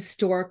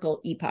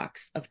 historical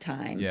epochs of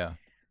time. Yeah,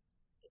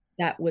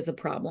 that was a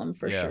problem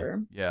for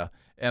sure. Yeah,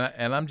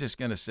 and I'm just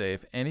going to say,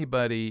 if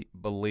anybody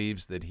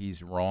believes that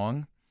he's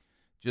wrong,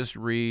 just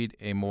read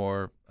a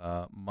more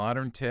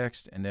modern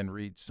text and then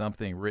read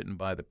something written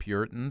by the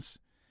Puritans,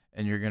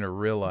 and you're going to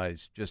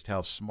realize just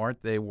how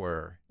smart they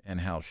were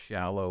and how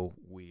shallow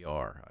we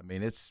are. I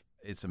mean, it's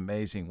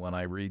amazing when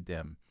I read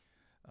them,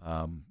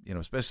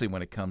 especially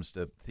when it comes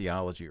to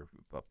theology or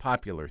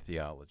popular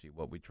theology,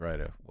 what we try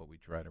to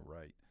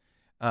write.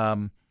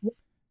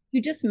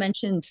 You just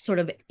mentioned sort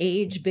of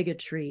age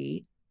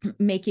bigotry,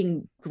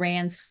 making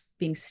grand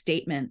sweeping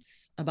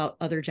statements about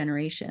other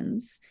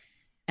generations.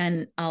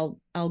 And I'll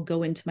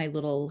go into my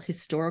little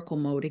historical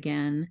mode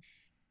again.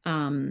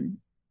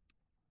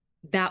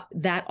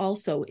 That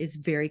also is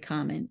very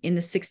common. In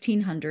the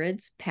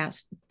 1600s,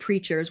 past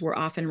preachers were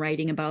often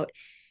writing about,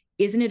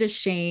 isn't it a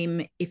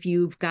shame if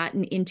you've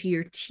gotten into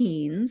your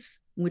teens,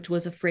 which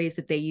was a phrase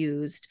that they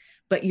used,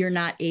 but you're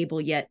not able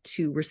yet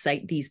to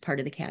recite these part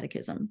of the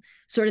catechism?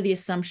 Sort of the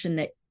assumption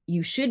that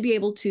you should be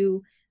able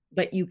to,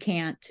 but you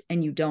can't,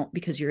 and you don't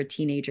because you're a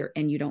teenager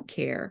and you don't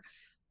care.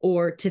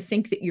 Or to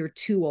think that you're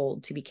too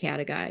old to be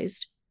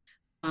catechized.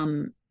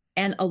 And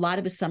a lot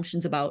of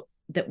assumptions about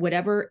that,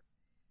 whatever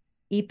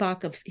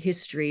epoch of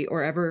history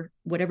or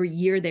whatever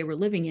year they were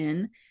living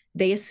in,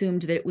 they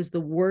assumed that it was the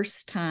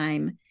worst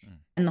time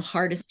and the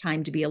hardest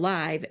time to be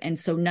alive. And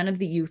so none of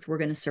the youth were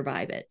going to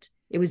survive it.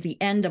 It was the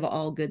end of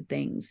all good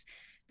things.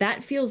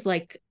 That feels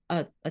like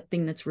a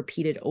thing that's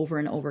repeated over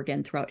and over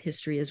again throughout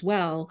history as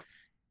well.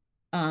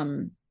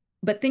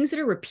 But things that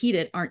are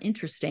repeated aren't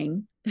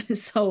interesting.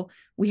 So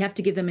we have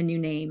to give them a new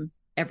name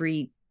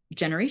every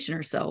generation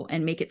or so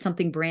and make it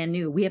something brand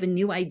new. We have a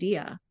new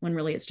idea when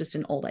really it's just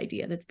an old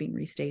idea that's being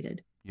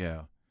restated.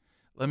 Yeah.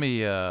 Let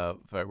me,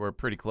 we're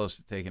pretty close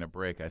to taking a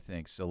break, I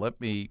think. So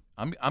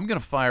I'm going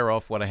to fire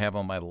off what I have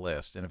on my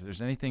list. And if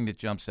there's anything that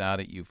jumps out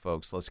at you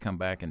folks, let's come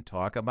back and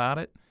talk about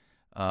it.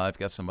 I've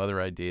got some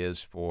other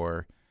ideas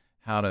for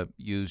how to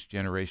use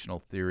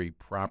generational theory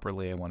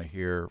properly. I want to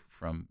hear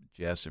from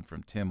Jess and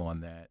from Tim on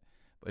that.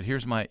 But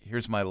here's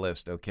my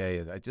list, okay?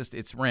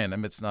 It's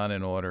random. It's not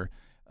in order.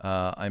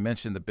 I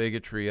mentioned the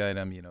bigotry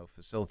item,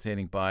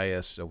 facilitating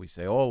bias. So we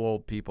say all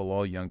old people,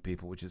 all young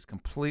people, which is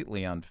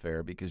completely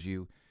unfair because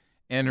you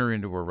enter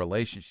into a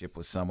relationship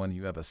with someone,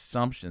 you have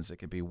assumptions that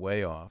could be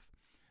way off.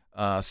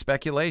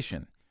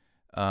 Speculation.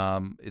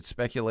 It's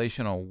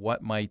speculation on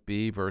what might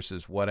be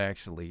versus what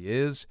actually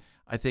is.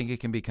 I think it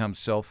can become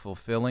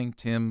self-fulfilling.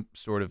 Tim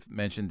sort of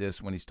mentioned this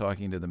when he's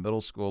talking to the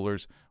middle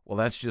schoolers. Well,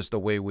 that's just the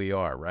way we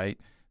are, right?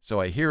 So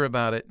I hear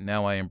about it,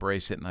 now I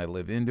embrace it, and I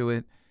live into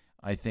it.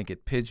 I think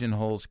it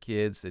pigeonholes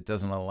kids. It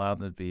doesn't allow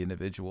them to be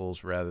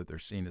individuals. Rather, they're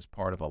seen as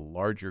part of a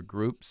larger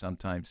group,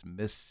 sometimes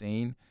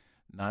misseen,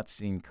 not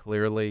seen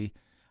clearly.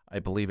 I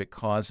believe it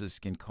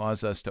can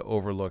cause us to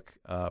overlook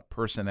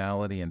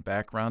personality and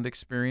background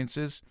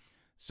experiences.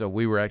 So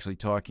we were actually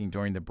talking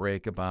during the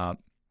break about,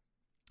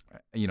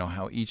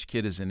 how each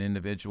kid is an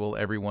individual.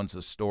 Everyone's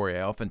a story.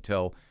 I often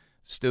tell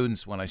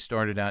students when I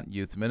started out in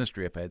youth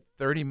ministry, if I had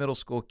 30 middle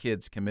school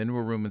kids come into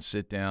a room and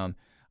sit down,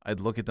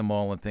 I'd look at them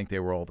all and think they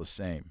were all the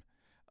same.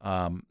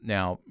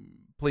 Now,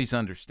 please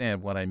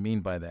understand what I mean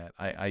by that.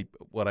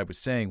 What I was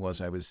saying was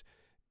I was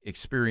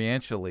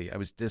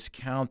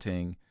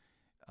discounting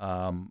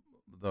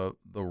the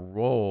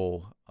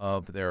role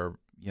of their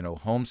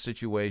home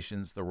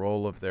situations, the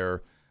role of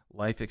their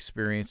life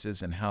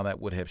experiences, and how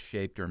that would have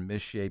shaped or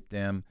misshaped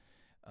them.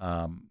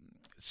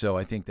 So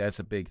I think that's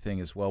a big thing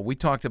as well. We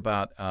talked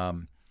about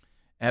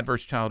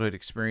adverse childhood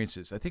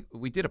experiences. I think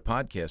we did a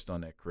podcast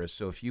on that, Chris.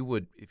 So if you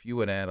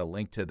would add a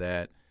link to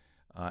that,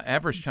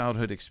 adverse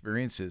childhood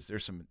experiences,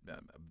 there's some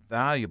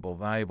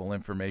valuable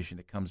information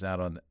that comes out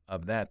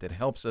of that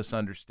helps us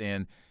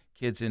understand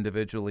kids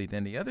individually.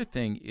 Then the other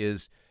thing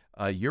is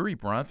Yuri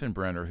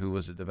Bronfenbrenner, who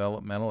was a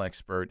developmental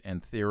expert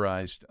and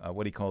theorized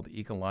what he called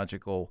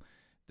ecological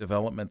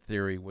development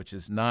theory, which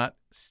is not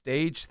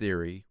stage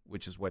theory,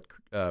 which is what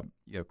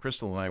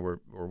Crystal and I were,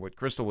 or what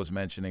Crystal was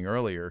mentioning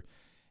earlier.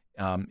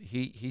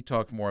 He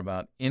talked more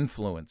about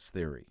influence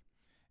theory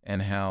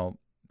and how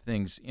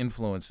things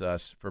influence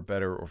us for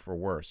better or for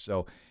worse.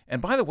 So,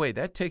 and by the way,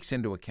 that takes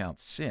into account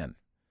sin,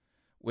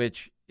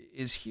 which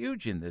is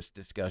huge in this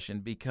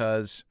discussion,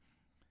 because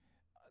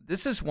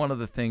this is one of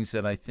the things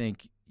that I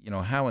think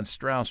Howe and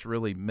Strauss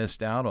really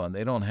missed out on.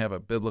 They don't have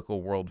a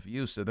biblical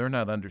worldview, so they're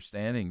not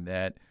understanding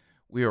that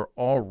we are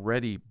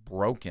already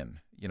broken,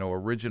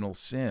 original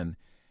sin,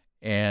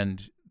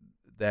 and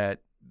that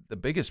the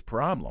biggest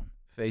problem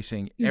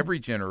facing every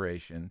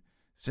generation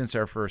since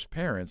our first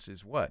parents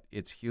is what?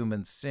 It's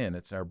human sin.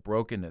 It's our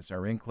brokenness,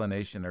 our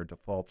inclination, our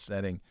default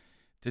setting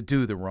to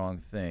do the wrong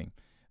thing.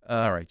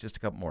 All right, just a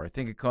couple more. I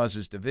think it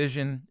causes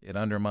division. It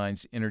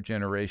undermines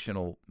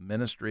intergenerational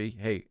ministry.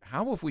 Hey,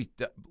 how have we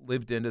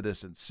lived into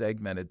this and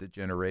segmented the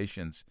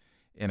generations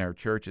in our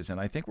churches? And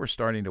I think we're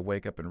starting to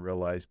wake up and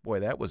realize, boy,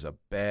 that was a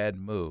bad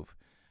move.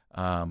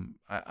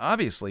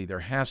 Obviously, there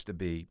has to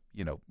be,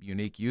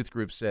 unique youth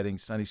group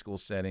settings, Sunday school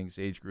settings,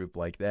 age group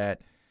like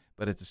that.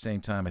 But at the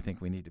same time, I think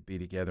we need to be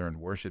together and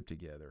worship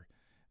together.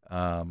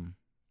 So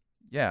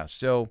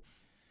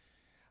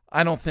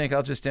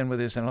I'll just end with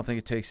this. I don't think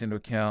it takes into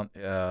account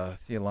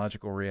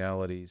theological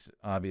realities,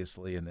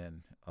 obviously, and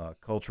then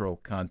cultural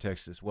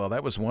context as well.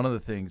 That was one of the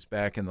things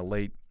back in the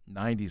late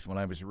 90s when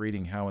I was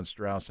reading Howe and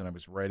Strauss and I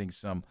was writing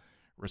some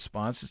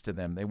responses to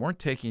them. They weren't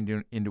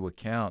taking into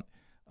account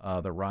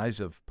the rise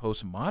of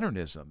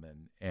postmodernism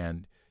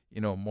and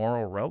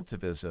moral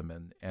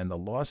relativism and the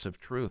loss of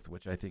truth,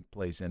 which I think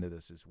plays into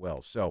this as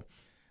well. So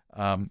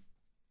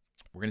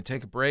we're going to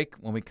take a break.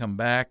 When we come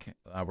back,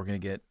 we're going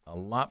to get a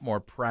lot more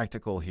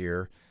practical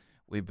here.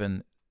 We've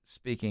been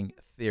speaking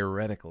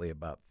theoretically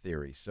about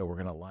theory, so we're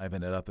going to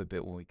liven it up a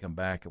bit when we come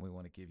back, and we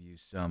want to give you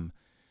some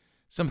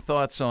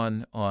thoughts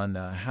on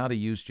how to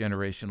use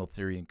generational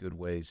theory in good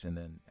ways, and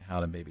then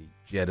how to maybe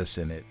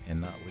jettison it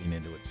and not lean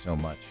into it so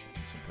much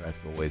in some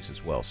practical ways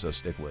as well. So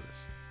stick with us.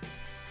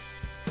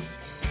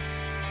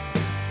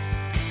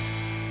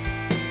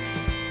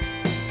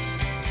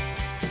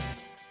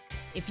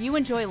 If you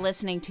enjoy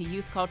listening to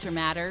Youth Culture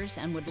Matters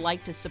and would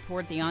like to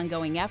support the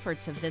ongoing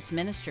efforts of this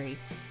ministry,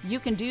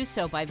 you can do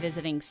so by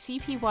visiting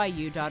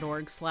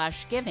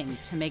cpyu.org/giving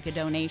to make a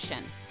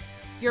donation.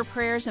 Your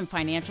prayers and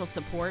financial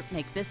support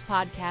make this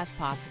podcast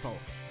possible.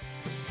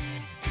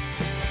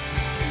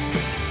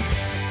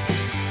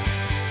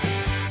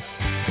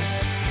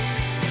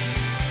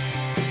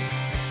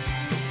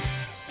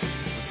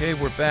 Okay,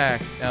 we're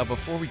back. Now,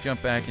 before we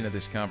jump back into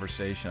this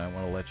conversation, I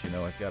want to let you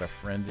know I've got a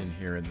friend in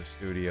here in the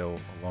studio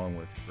along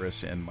with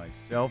Chris and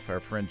myself, our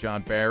friend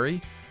John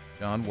Barry.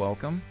 John,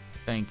 welcome.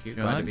 Thank you.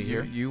 John, glad to be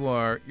here.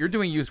 You're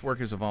doing youth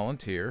work as a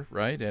volunteer,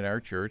 right, at our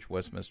church,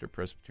 Westminster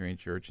Presbyterian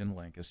Church in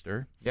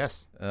Lancaster.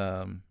 Yes.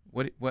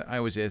 What I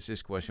always ask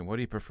this question: what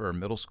do you prefer,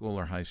 middle school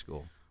or high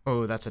school?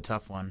 Oh, that's a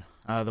tough one.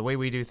 The way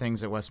we do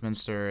things at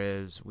Westminster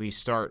is we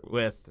start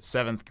with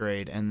 7th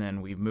grade and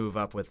then we move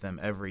up with them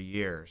every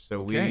year.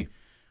 So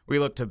we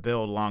look to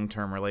build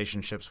long-term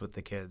relationships with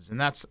the kids. And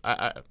that's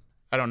I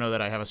don't know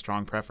that I have a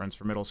strong preference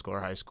for middle school or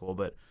high school,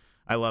 but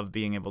I love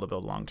being able to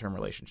build long-term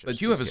relationships.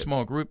 But you have a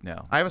small group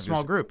now. I have a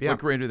small group, yeah. What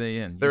grade are they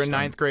in? They're in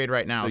 9th grade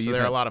right now, so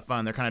they're a lot of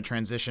fun. They're kind of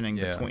transitioning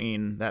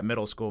between that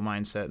middle school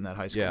mindset and that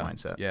high school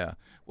mindset. Yeah.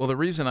 Well, the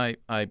reason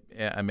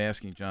I'm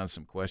asking John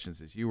some questions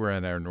is you were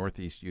at our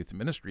Northeast Youth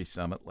Ministry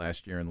Summit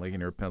last year in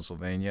Ligonier,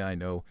 Pennsylvania. I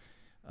know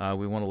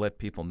we want to let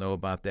people know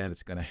about that.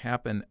 It's going to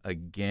happen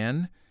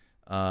again.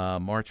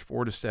 March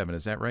 4 to 7.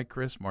 Is that right,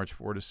 Chris? March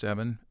 4 to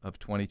 7 of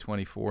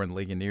 2024 in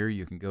Ligonier.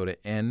 You can go to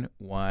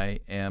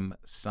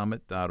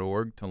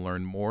nymsummit.org to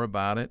learn more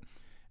about it.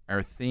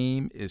 Our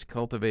theme is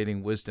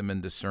cultivating wisdom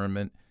and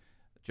discernment.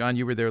 John,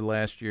 you were there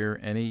last year.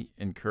 Any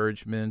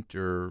encouragement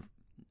or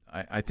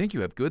I think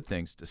you have good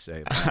things to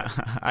say about it.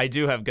 I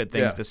do have good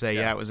things to say.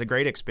 Yeah, it was a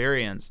great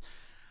experience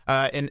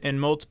in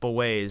multiple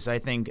ways. I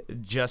think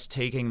just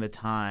taking the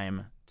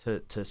time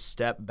to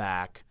step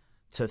back,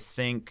 to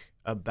think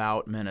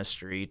about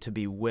ministry, to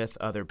be with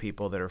other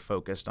people that are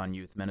focused on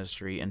youth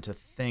ministry, and to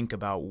think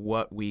about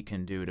what we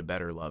can do to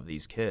better love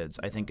these kids,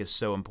 I think is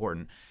so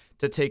important.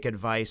 To take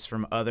advice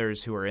from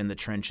others who are in the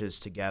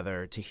trenches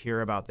together, to hear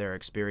about their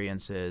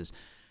experiences,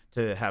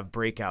 to have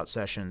breakout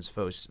sessions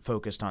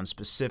focused on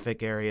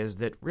specific areas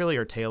that really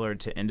are tailored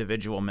to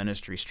individual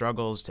ministry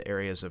struggles, to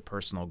areas of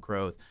personal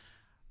growth.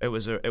 It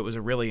was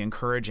a really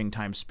encouraging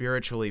time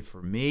spiritually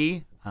for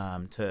me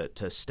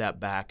to step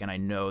back, and I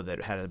know that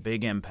it had a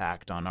big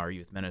impact on our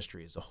youth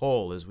ministry as a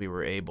whole, as we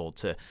were able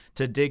to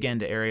dig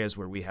into areas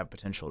where we have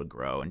potential to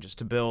grow and just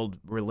to build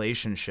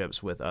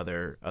relationships with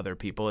other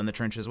people in the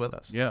trenches with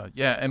us. Yeah,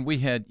 and we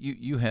had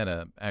you had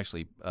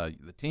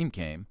the team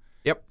came.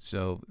 Yep.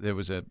 So there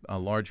was a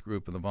large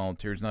group of the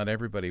volunteers. Not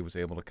everybody was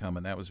able to come,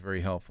 and that was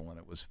very helpful, and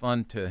it was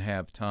fun to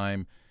have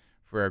time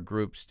for our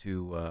groups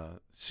to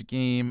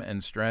scheme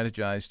and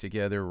strategize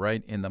together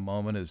right in the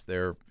moment as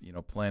they're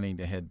planning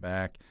to head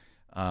back.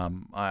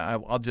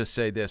 I'll just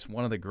say this: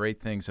 one of the great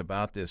things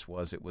about this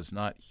was it was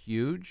not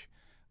huge,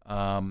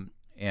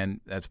 and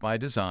that's by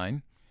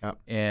design. Yep.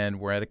 And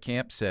we're at a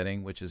camp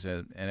setting,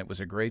 and it was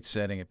a great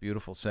setting, a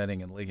beautiful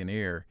setting in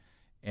Ligonier.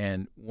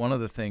 And one of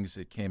the things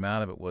that came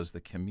out of it was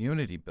the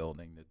community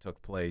building that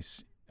took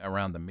place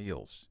around the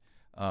meals.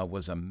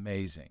 Was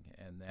amazing,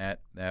 and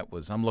that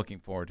was. I'm looking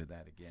forward to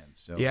that again.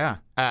 So yeah,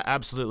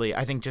 absolutely.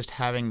 I think just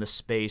having the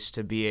space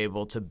to be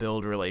able to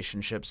build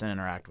relationships and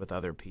interact with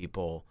other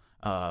people,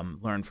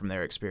 learn from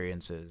their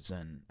experiences,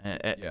 and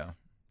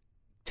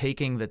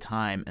taking the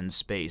time and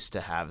space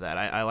to have that.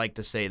 I like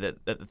to say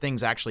that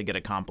things actually get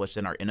accomplished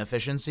in our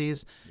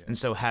inefficiencies, and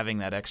so having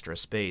that extra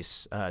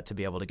space to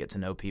be able to get to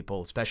know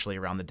people, especially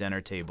around the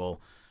dinner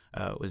table,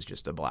 was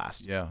just a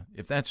blast. Yeah,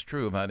 if that's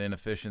true about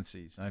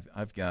inefficiencies,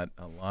 I've got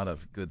a lot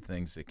of good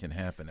things that can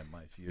happen in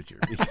my future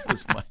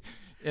because my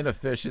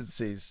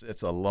inefficiencies,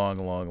 it's a long,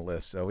 long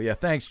list. So, yeah,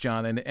 thanks,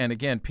 John. And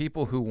again,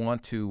 people who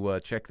want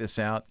to check this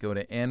out, go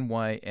to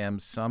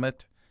NYM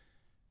Summit.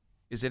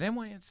 Is it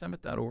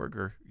nynsummit.org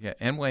or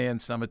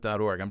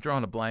nynsummit.org? I'm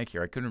drawing a blank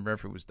here. I couldn't remember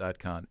if it was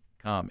 .com.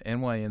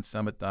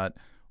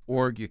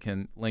 nynsummit.org. You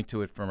can link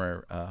to it from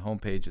our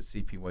homepage at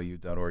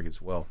cpyu.org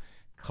as well.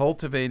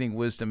 Cultivating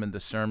Wisdom and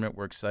Discernment.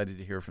 We're excited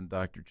to hear from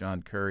Dr.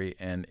 John Curry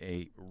and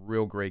a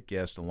real great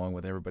guest along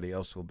with everybody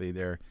else who will be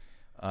there,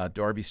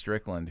 Darby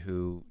Strickland,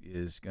 who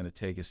is going to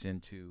take us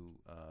into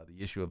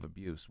the issue of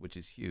abuse, which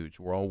is huge.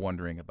 We're all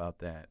wondering about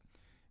that,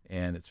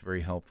 and it's very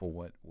helpful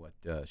what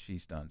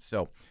she's done.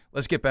 So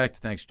let's get back to,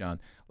 thanks, John.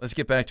 Let's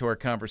get back to our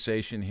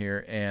conversation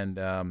here.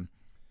 And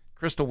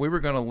Crystal, we were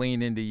going to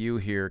lean into you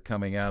here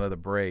coming out of the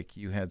break.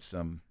 You had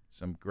some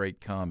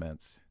great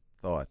comments,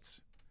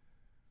 thoughts.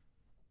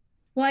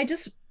 Well, I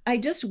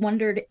just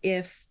wondered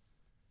if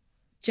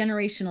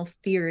generational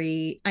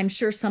theory, I'm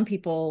sure some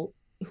people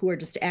who are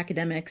just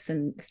academics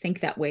and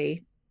think that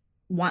way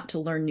want to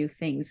learn new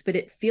things, but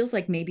it feels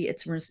like maybe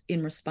it's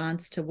in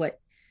response to what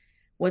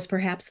was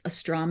perhaps a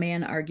straw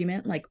man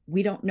argument, like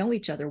we don't know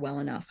each other well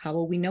enough. How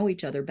will we know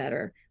each other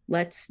better?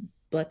 Let's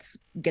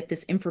get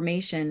this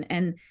information.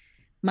 And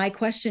my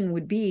question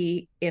would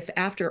be, if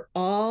after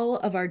all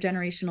of our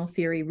generational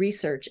theory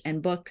research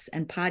and books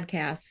and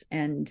podcasts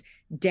and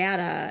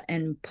data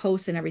and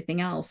posts and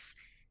everything else,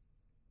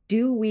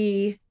 do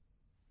we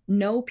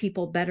know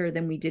people better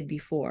than we did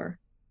before?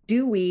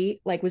 Do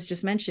we, like was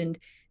just mentioned,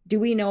 do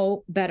we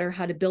know better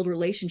how to build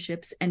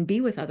relationships and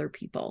be with other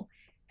people?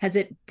 Has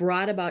it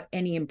brought about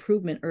any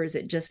improvement, or is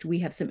it just we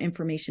have some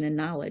information and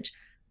knowledge?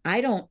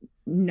 I don't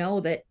know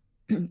that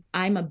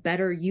I'm a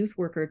better youth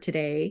worker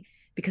today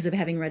because of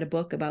having read a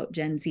book about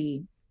Gen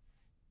Z.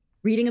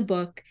 Reading a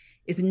book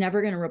is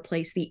never going to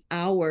replace the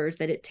hours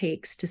that it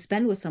takes to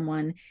spend with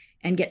someone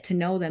and get to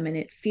know them. And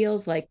it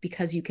feels like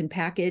because you can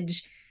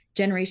package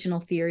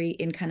generational theory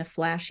in kind of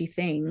flashy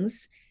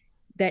things,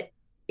 that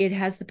it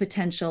has the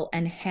potential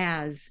and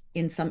has,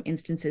 in some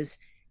instances,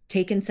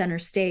 taken center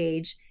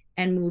stage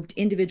and moved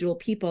individual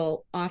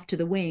people off to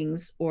the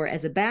wings or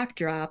as a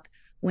backdrop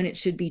when it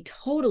should be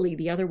totally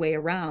the other way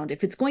around.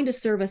 If it's going to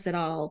serve us at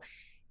all,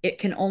 it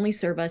can only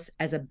serve us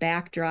as a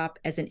backdrop,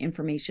 as an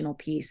informational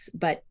piece.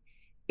 But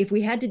if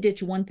we had to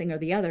ditch one thing or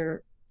the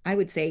other, I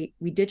would say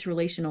we ditch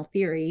generational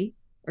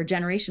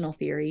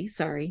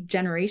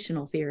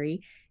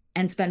theory,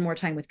 and spend more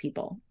time with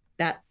people.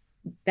 That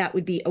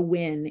would be a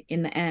win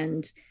in the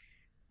end.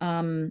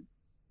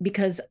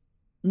 Because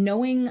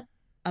knowing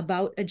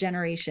about a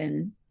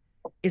generation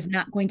is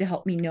not going to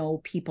help me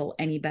know people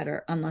any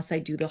better unless I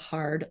do the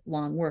hard,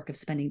 long work of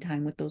spending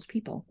time with those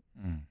people.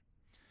 Mm.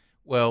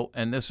 Well,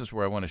 and this is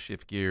where I want to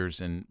shift gears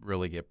and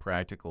really get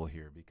practical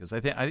here, because I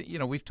think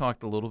we've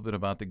talked a little bit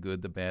about the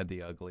good, the bad,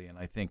 the ugly, and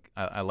I think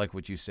I like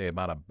what you say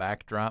about a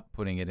backdrop,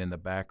 putting it in the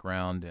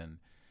background, and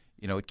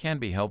it can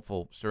be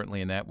helpful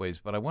certainly in that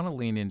ways. But I want to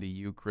lean into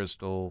you,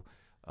 Crystal,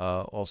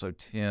 also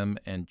Tim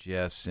and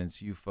Jess,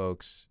 since you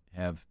folks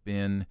have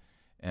been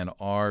and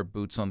are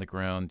boots on the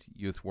ground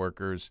youth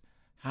workers.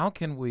 How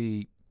can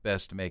we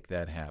best make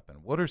that happen?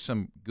 What are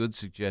some good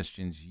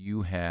suggestions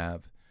you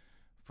have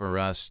for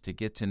us to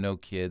get to know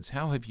kids?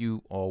 How have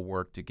you all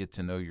worked to get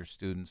to know your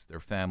students, their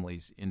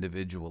families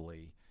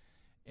individually,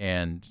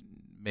 and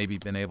maybe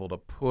been able to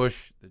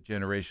push the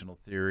generational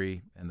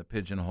theory and the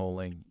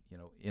pigeonholing,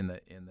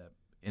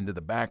 into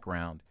the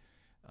background,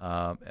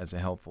 as a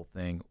helpful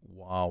thing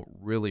while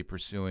really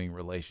pursuing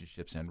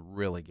relationships and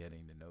really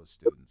getting to know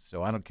students.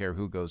 So I don't care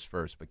who goes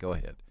first, but go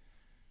ahead.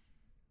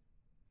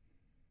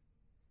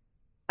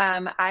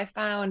 I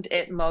found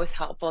it most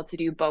helpful to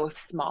do both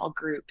small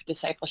group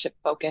discipleship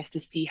focus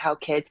to see how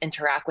kids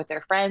interact with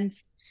their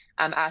friends,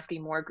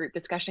 asking more group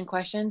discussion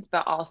questions,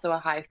 but also a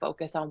high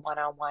focus on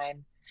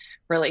one-on-one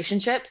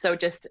relationships. So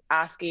just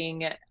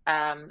asking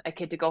a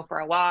kid to go for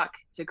a walk,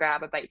 to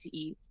grab a bite to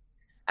eat.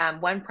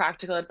 One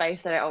practical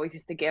advice that I always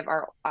used to give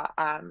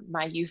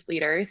my youth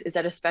leaders is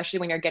that especially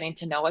when you're getting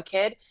to know a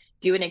kid,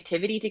 do an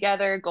activity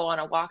together, go on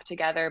a walk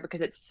together,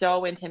 because it's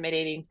so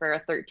intimidating for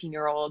a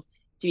 13-year-old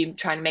to be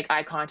trying to make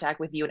eye contact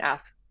with you and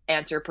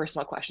answer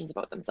personal questions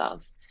about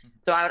themselves.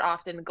 So I would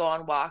often go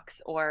on walks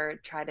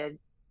or try to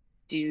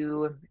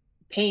do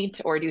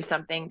paint or do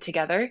something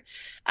together.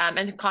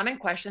 And common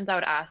questions I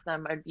would ask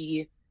them would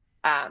be,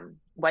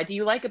 what do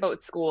you like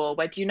about school?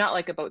 What do you not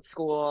like about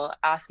school?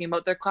 Asking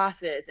about their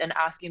classes and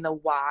asking the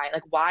why.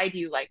 Like, why do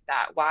you like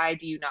that? Why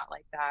do you not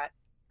like that?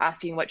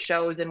 Asking what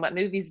shows and what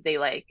movies they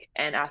like,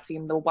 and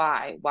asking the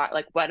why. Why,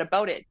 like, what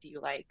about it do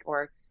you like?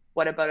 Or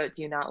what about it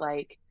do you not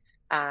like?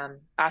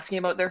 Asking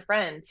about their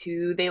friends,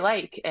 who they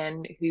like,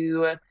 and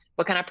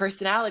what kind of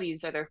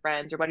personalities are their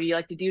friends, or what do you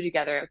like to do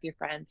together with your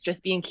friends?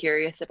 Just being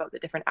curious about the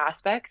different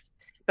aspects,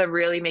 but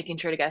really making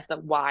sure to guess the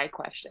why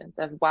questions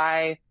of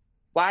why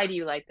do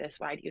you like this?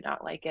 Why do you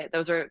not like it?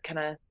 Those are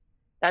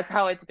that's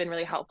how it's been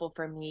really helpful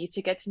for me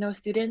to get to know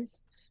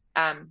students.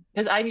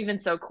 Because I'm even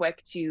so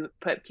quick to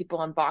put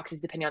people in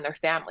boxes depending on their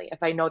family.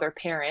 If I know their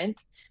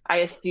parents, I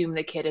assume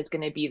the kid is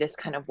going to be this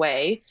kind of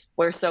way,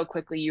 where so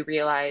quickly you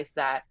realize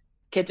that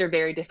kids are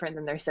very different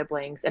than their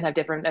siblings and have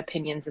different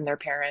opinions than their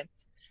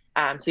parents.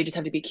 So you just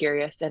have to be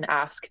curious and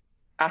ask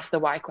the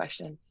why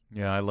questions.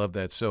 Yeah, I love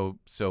that. So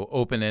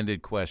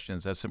open-ended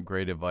questions. That's some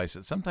great advice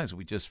that sometimes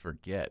we just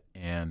forget.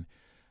 And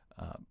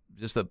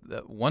just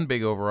the one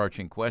big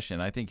overarching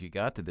question, I think you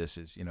got to this,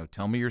 is,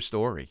 tell me your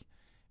story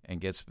and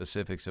get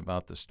specifics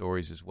about the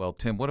stories as well.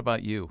 Tim, what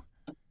about you?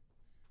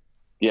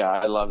 Yeah,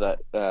 I love that.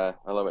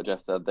 I love what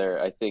Jess said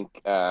there. I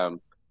think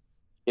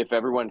if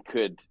everyone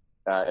could,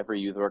 every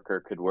youth worker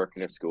could work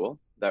in a school,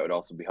 that would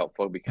also be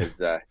helpful,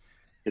 because I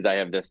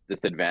have this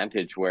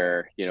advantage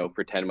where,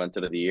 for 10 months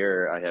out of the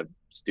year, I have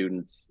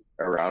students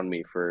around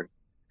me for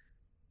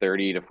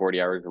 30 to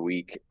 40 hours a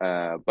week.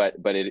 But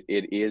it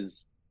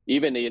is,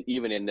 even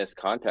in this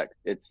context,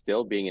 it's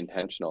still being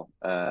intentional,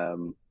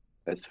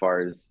 as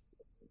far as,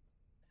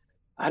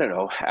 I don't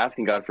know,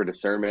 asking God for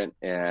discernment.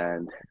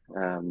 And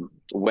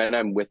when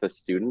I'm with a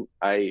student,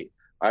 I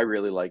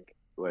really like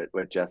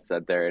what Jess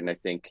said there. And I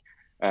think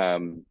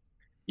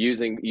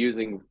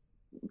using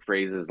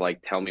phrases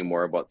like, tell me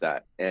more about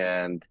that.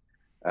 And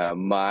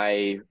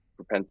my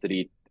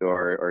propensity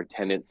or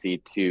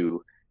tendency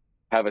to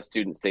have a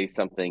student say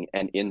something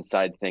and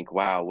inside think,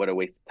 wow, what a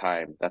waste of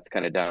time. That's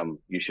kind of dumb.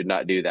 You should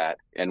not do that.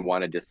 And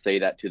want to just say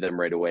that to them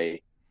right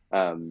away.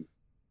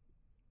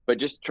 But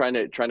just trying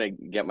to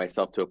get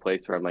myself to a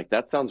place where I'm like,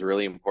 that sounds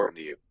really important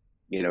to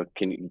you.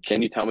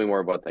 Can you tell me more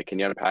about that? Can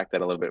you unpack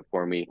that a little bit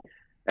for me?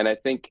 And I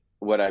think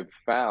what I've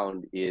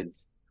found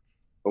is,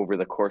 over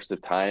the course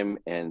of time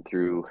and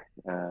through,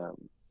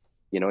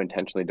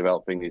 intentionally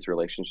developing these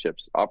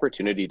relationships,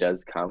 opportunity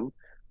does come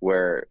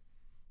where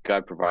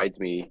God provides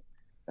me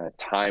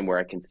time where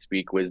I can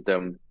speak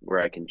wisdom, where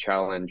I can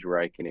challenge, where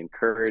I can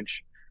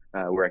encourage,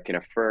 where I can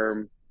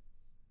affirm.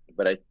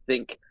 But I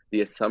think the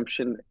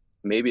assumption,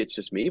 maybe it's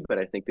just me, but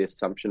I think the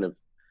assumption of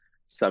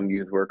some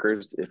youth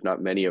workers, if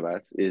not many of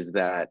us, is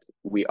that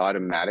we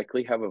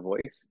automatically have a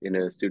voice in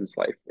a student's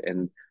life.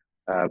 And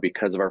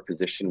because of our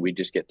position, we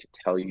just get to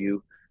tell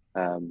you,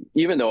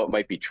 even though it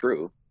might be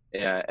true,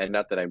 and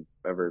not that I'm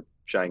ever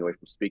shying away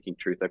from speaking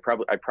truth. I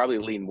probably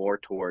lean more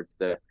towards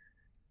the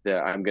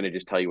I'm going to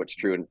just tell you what's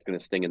true, and it's going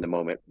to sting in the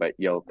moment, but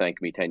you'll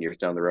thank me 10 years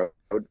down the road.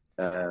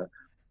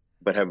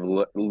 But have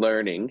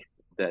learning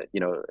that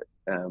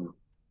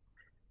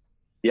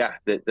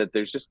that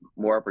there's just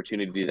more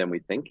opportunity than we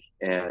think,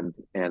 and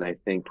I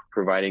think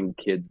providing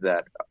kids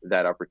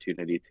that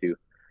opportunity to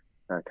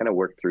kind of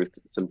work through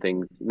some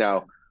things.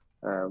 Now,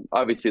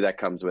 obviously that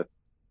comes with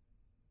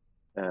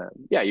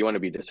you want to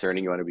be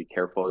discerning, you want to be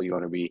careful, you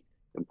want to be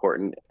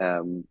important,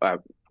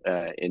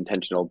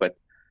 intentional. But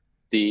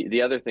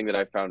the other thing that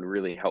I found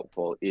really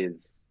helpful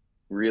is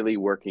really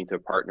working to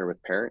partner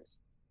with parents,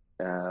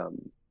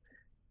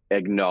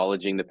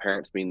 acknowledging the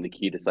parents being the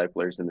key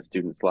disciplers in the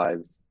students'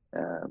 lives,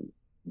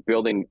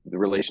 building the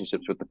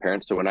relationships with the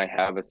parents. So when I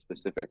have a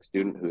specific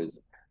student who has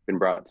been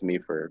brought to me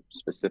for a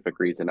specific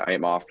reason, I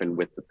am often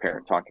with the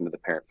parent, talking to the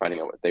parent, finding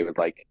out what they would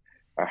like,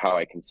 or how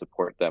I can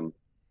support them.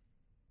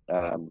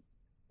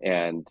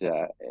 And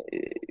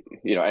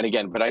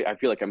again, but I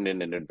feel like I'm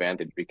in an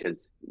advantage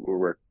because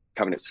we're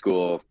coming to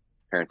school,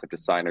 parents have to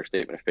sign our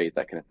statement of faith,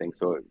 that kind of thing.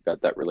 So we've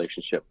got that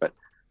relationship. But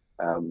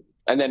and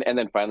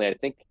then finally, I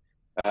think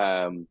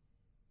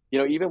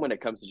even when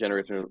it comes to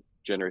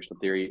generational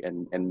theory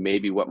and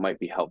maybe what might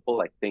be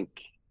helpful, I think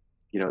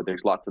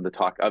there's lots of the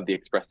talk of the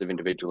expressive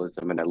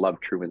individualism, and I love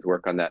Truman's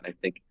work on that. And I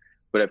think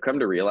what I've come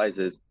to realize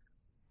is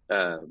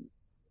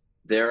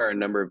there are a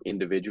number of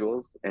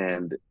individuals,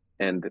 and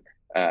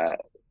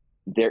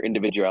their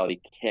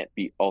individuality can't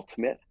be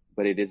ultimate,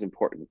 but it is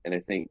important. And I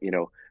think,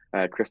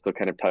 Crystal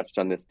kind of touched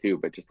on this too,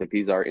 but just like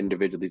these are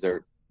individuals,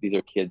 these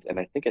are kids. And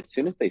I think as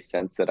soon as they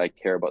sense that I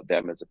care about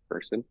them as a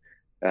person,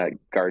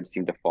 guards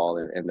seem to fall,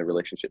 and the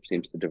relationship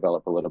seems to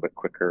develop a little bit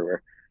quicker,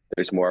 where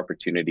there's more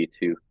opportunity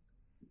to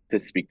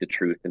speak the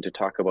truth and to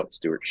talk about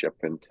stewardship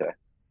and to,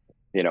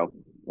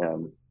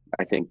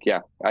 I think,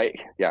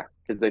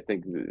 because I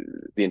think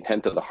the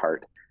intent of the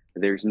heart,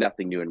 there's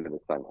nothing new under the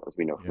sun, as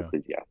we know from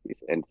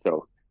Ecclesiastes. And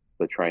so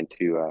they're trying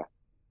to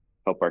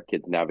help our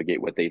kids navigate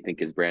what they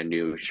think is brand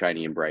new,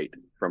 shiny and bright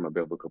from a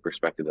biblical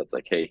perspective. That's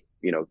like, hey,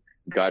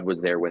 God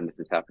was there when this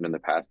has happened in the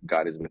past.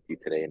 God is with you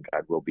today, and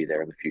God will be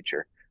there in the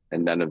future.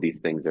 And none of these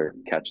things are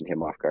catching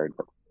him off guard.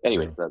 But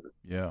anyways, that's it.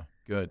 Yeah,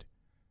 good.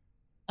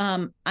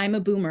 I'm a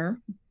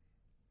boomer.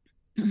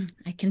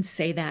 I can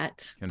say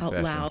that out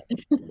loud.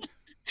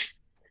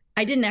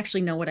 I didn't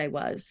actually know what I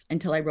was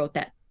until I wrote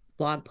that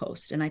blog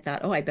post, and I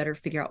thought, I better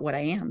figure out what I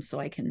am so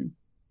I can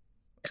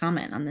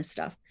comment on this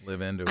stuff. Live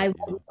into it. I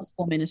love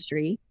school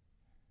ministry,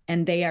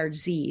 and they are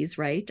Zs,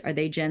 right? Are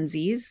they Gen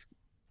Zs?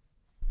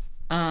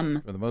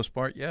 For the most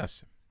part,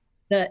 yes.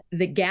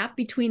 The gap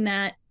between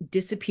that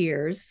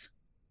disappears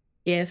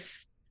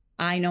if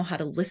I know how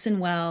to listen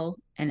well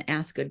and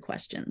ask good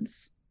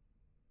questions.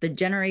 The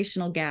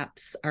generational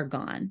gaps are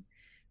gone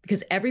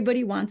because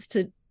everybody wants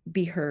to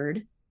be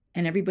heard,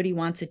 and everybody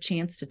wants a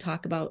chance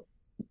to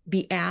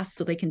be asked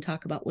so they can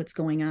talk about what's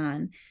going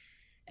on.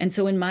 And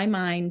so in my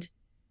mind,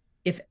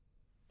 if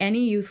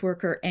any youth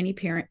worker, any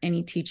parent,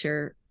 any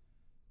teacher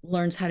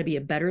learns how to be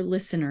a better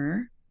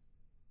listener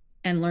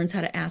and learns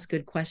how to ask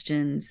good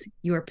questions,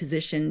 you are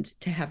positioned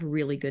to have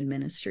really good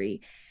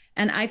ministry.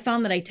 And I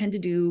found that I tend to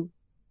do,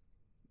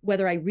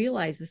 whether I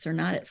realize this or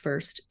not at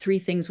first, 3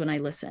 things when I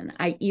listen.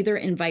 I either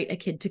invite a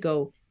kid to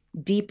go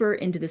deeper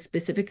into the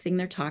specific thing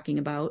they're talking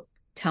about,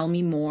 tell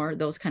me more,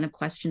 those kind of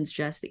questions,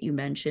 Jess, that you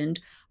mentioned,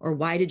 or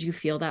why did you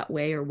feel that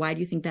way, or why do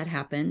you think that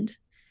happened?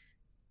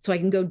 So I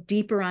can go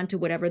deeper onto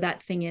whatever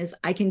that thing is.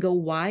 I can go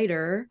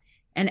wider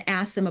and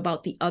ask them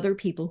about the other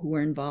people who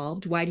were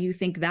involved. Why do you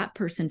think that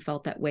person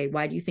felt that way?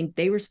 Why do you think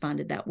they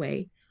responded that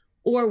way?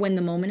 Or when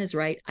the moment is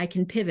right, I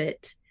can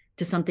pivot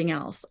to something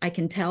else. I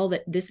can tell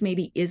that this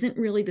maybe isn't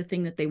really the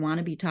thing that they want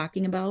to be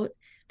talking about,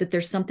 that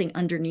there's something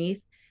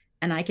underneath,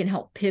 and I can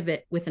help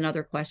pivot with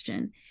another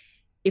question.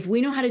 If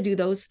we know how to do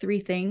those 3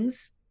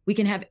 things, we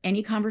can have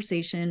any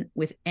conversation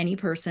with any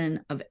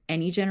person of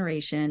any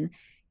generation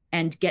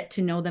and get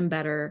to know them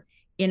better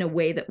in a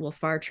way that will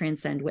far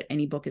transcend what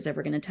any book is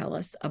ever going to tell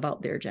us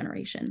about their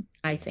generation.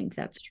 I think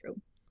that's true.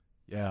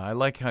 Yeah, I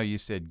like how you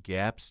said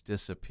gaps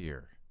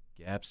disappear.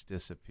 Gaps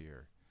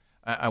disappear.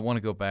 I want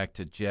to go back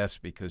to Jess,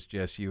 because,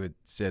 Jess, you had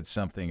said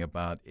something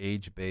about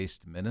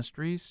age-based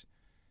ministries.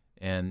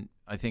 And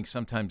I think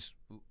sometimes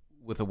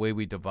with the way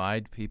we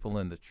divide people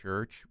in the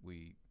church,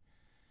 we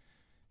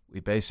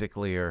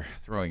basically are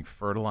throwing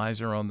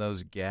fertilizer on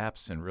those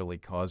gaps and really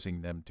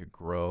causing them to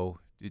grow.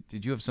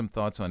 Did you have some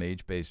thoughts on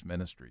age-based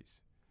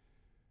ministries?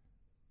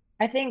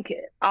 I think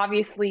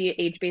obviously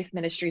age-based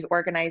ministries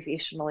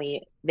organizationally,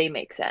 they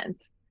make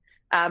sense.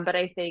 But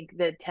I think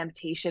the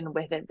temptation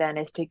with it then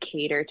is to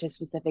cater to a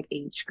specific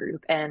age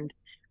group. And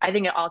I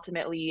think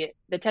ultimately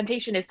the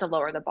temptation is to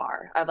lower the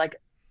bar of, like,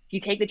 if you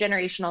take the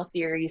generational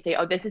theory, you say,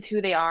 this is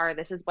who they are.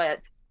 This is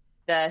what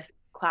the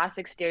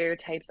classic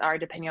stereotypes are,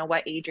 depending on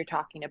what age you're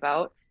talking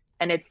about.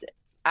 And it's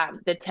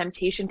the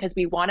temptation, because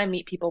we want to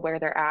meet people where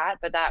they're at,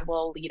 but that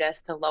will lead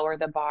us to lower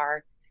the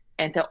bar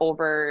and to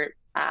over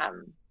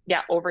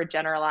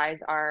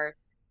generalize our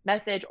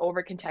message,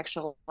 over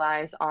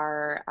contextualize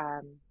our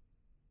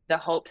the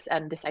hopes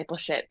and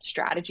discipleship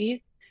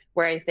strategies,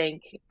 where I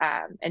think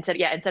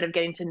instead of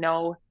getting to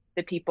know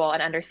the people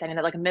and understanding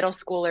that, like, middle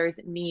schoolers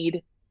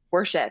need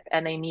worship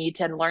and they need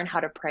to learn how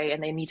to pray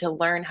and they need to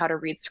learn how to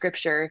read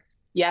scripture.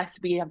 Yes,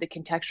 we have to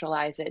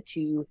contextualize it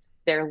to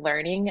their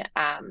learning,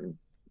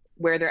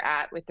 where they're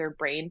at with their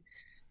brain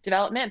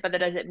development, but that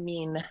doesn't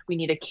mean we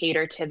need to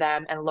cater to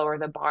them and lower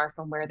the bar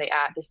from where they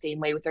at. The same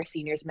way with our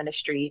seniors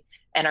ministry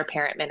and our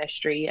parent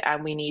ministry,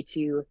 we need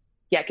to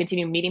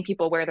continue meeting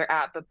people where they're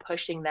at, but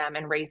pushing them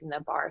and raising the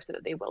bar so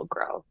that they will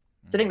grow.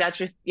 Mm-hmm. So I think that's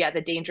just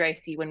the danger I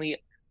see when we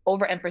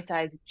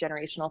overemphasize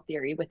generational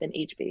theory within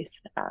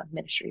age-based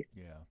ministries.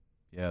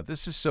 Yeah,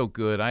 this is so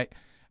good.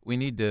 We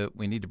need to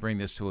bring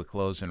this to a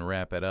close and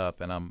wrap it up.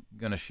 And I'm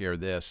going to share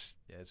this.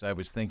 As I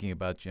was thinking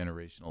about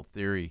generational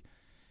theory,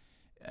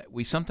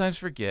 we sometimes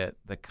forget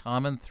the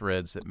common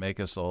threads that make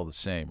us all the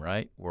same,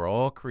 right? We're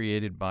all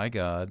created by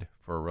God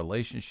for a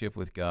relationship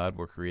with God.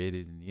 We're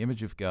created in the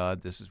image of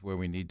God. This is where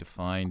we need to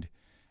find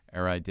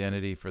our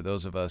identity. For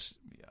those of us,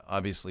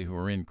 obviously, who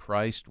are in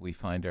Christ, we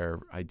find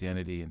our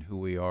identity in who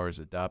we are as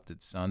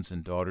adopted sons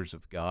and daughters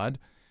of God.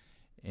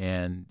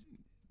 And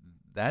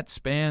that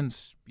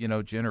spans,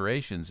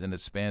 generations, and it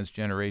spans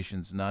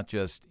generations not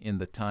just in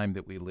the time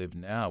that we live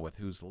now with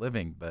who's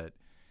living, but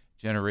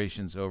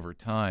generations over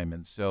time.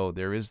 And so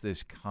there is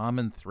this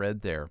common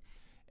thread there.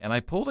 and I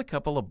pulled a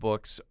couple of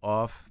books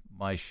off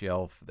my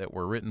shelf that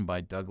were written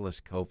by Douglas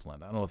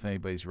Copeland. I don't know if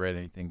anybody's read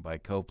anything by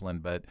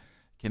Copeland, but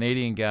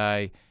Canadian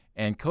guy.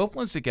 And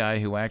Copeland's the guy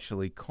who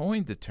actually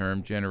coined the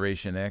term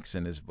Generation X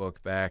in his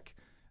book back,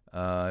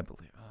 I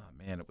believe,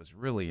 it was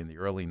really in the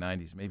early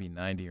 90s, maybe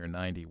 90 or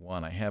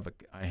 91. I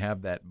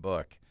have that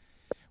book.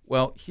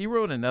 Well, he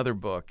wrote another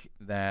book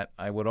that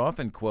I would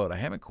often quote. I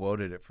haven't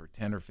quoted it for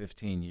 10 or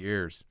 15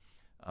 years,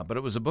 but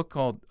it was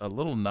a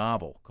little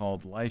novel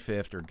called Life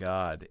After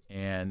God.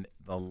 And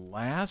the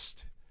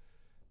last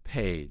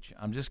page,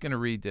 I'm just going to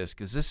read this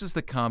because this is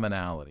the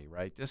commonality,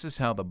 right? This is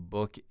how the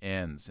book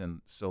ends.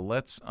 And so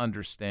let's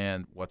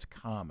understand what's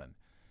common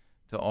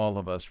to all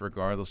of us,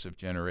 regardless of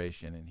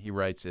generation. And he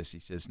writes this. He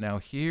says, "Now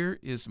here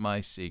is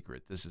my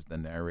secret." This is the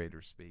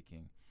narrator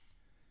speaking.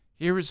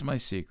 "Here is my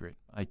secret.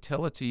 I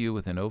tell it to you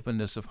with an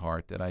openness of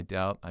heart that I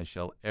doubt I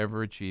shall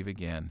ever achieve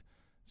again.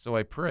 So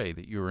I pray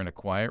that you are in a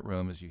quiet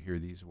room as you hear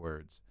these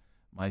words.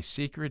 My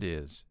secret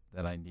is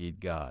that I need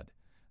God,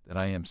 that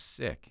I am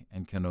sick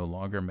and can no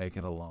longer make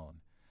it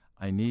alone.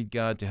 I need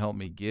God to help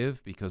me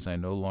give because I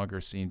no longer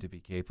seem to be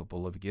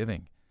capable of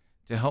giving,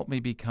 to help me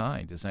be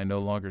kind as I no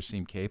longer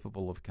seem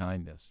capable of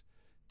kindness,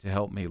 to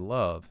help me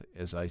love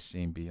as I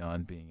seem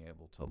beyond being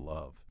able to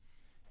love."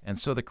 And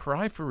so the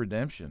cry for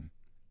redemption,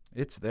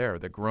 it's there.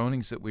 The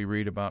groanings that we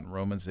read about in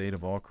Romans 8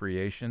 of all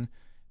creation,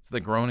 it's the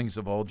groanings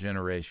of all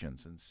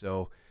generations. And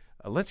so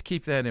let's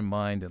keep that in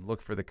mind and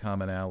look for the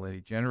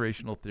commonality.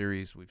 Generational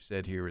theories, we've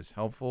said here, is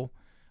helpful.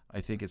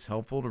 I think it's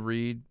helpful to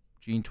read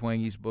Gene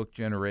Twange's book,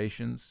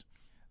 Generations.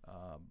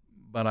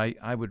 But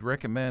I would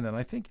recommend, and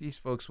I think these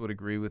folks would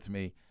agree with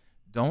me,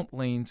 don't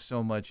lean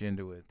so much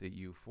into it that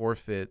you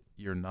forfeit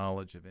your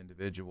knowledge of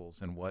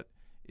individuals and what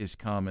is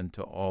common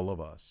to all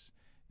of us.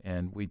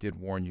 And we did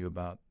warn you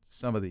about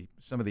some of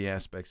the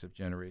aspects of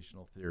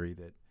generational theory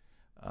that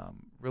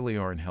really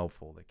aren't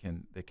helpful,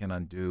 that can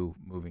undo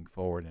moving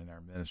forward in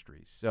our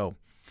ministries. So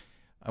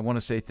I want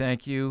to say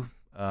thank you.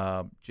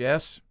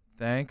 Jess,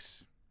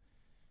 thanks.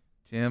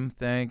 Tim,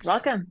 thanks.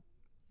 Welcome.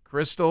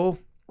 Crystal.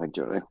 Hi,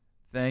 Joey.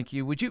 Thank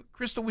you.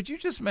 Crystal, would you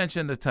just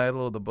mention the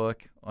title of the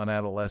book on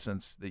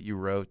adolescence that you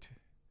wrote?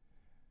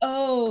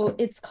 Oh,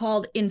 it's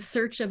called In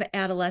Search of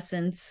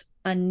Adolescence,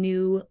 a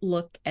new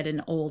look at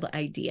an old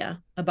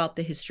idea about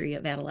the history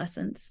of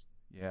adolescence.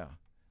 Yeah.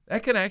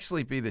 That could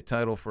actually be the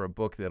title for a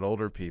book that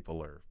older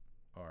people are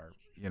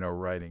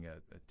writing a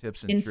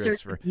tips and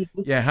tricks for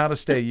how to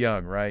stay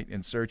young, right?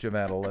 In search of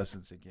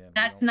adolescence again.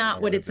 That's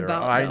not what it's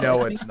about. I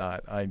know it's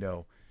not. I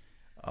know.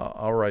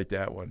 I'll write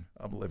that one.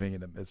 I'm living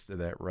in the midst of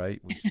that,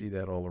 right? We see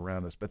that all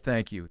around us. But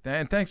thank you.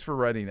 And thanks for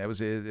writing. It was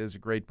a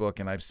great book,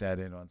 and I've sat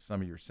in on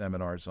some of your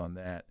seminars on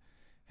that,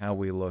 how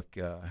we look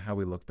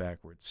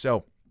backwards.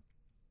 So,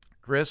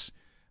 Chris,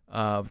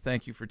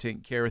 thank you for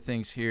taking care of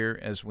things here.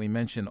 As we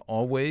mentioned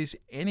always,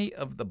 any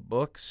of the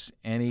books,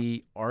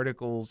 any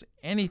articles,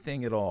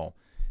 anything at all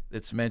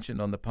that's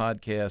mentioned on the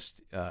podcast,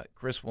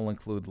 Chris will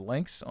include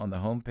links on the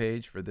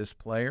homepage for this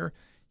player.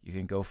 You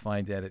can go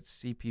find that at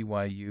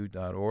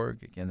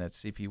cpyu.org. Again,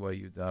 that's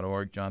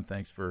cpyu.org. John,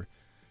 thanks for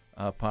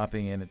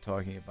popping in and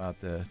talking about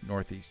the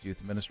Northeast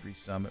Youth Ministry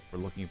Summit. We're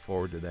looking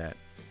forward to that.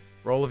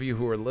 For all of you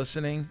who are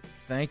listening,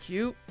 thank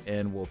you,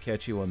 and we'll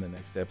catch you on the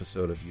next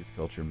episode of Youth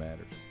Culture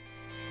Matters.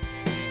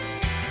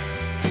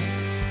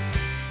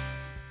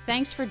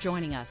 Thanks for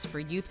joining us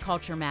for Youth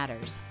Culture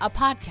Matters, a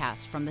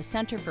podcast from the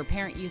Center for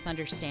Parent-Youth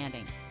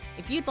Understanding.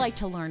 If you'd like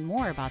to learn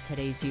more about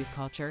today's youth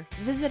culture,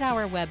 visit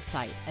our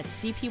website at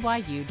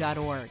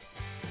cpyu.org.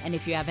 And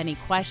if you have any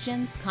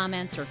questions,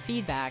 comments, or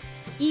feedback,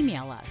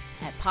 email us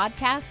at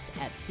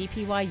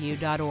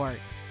podcast@cpyu.org.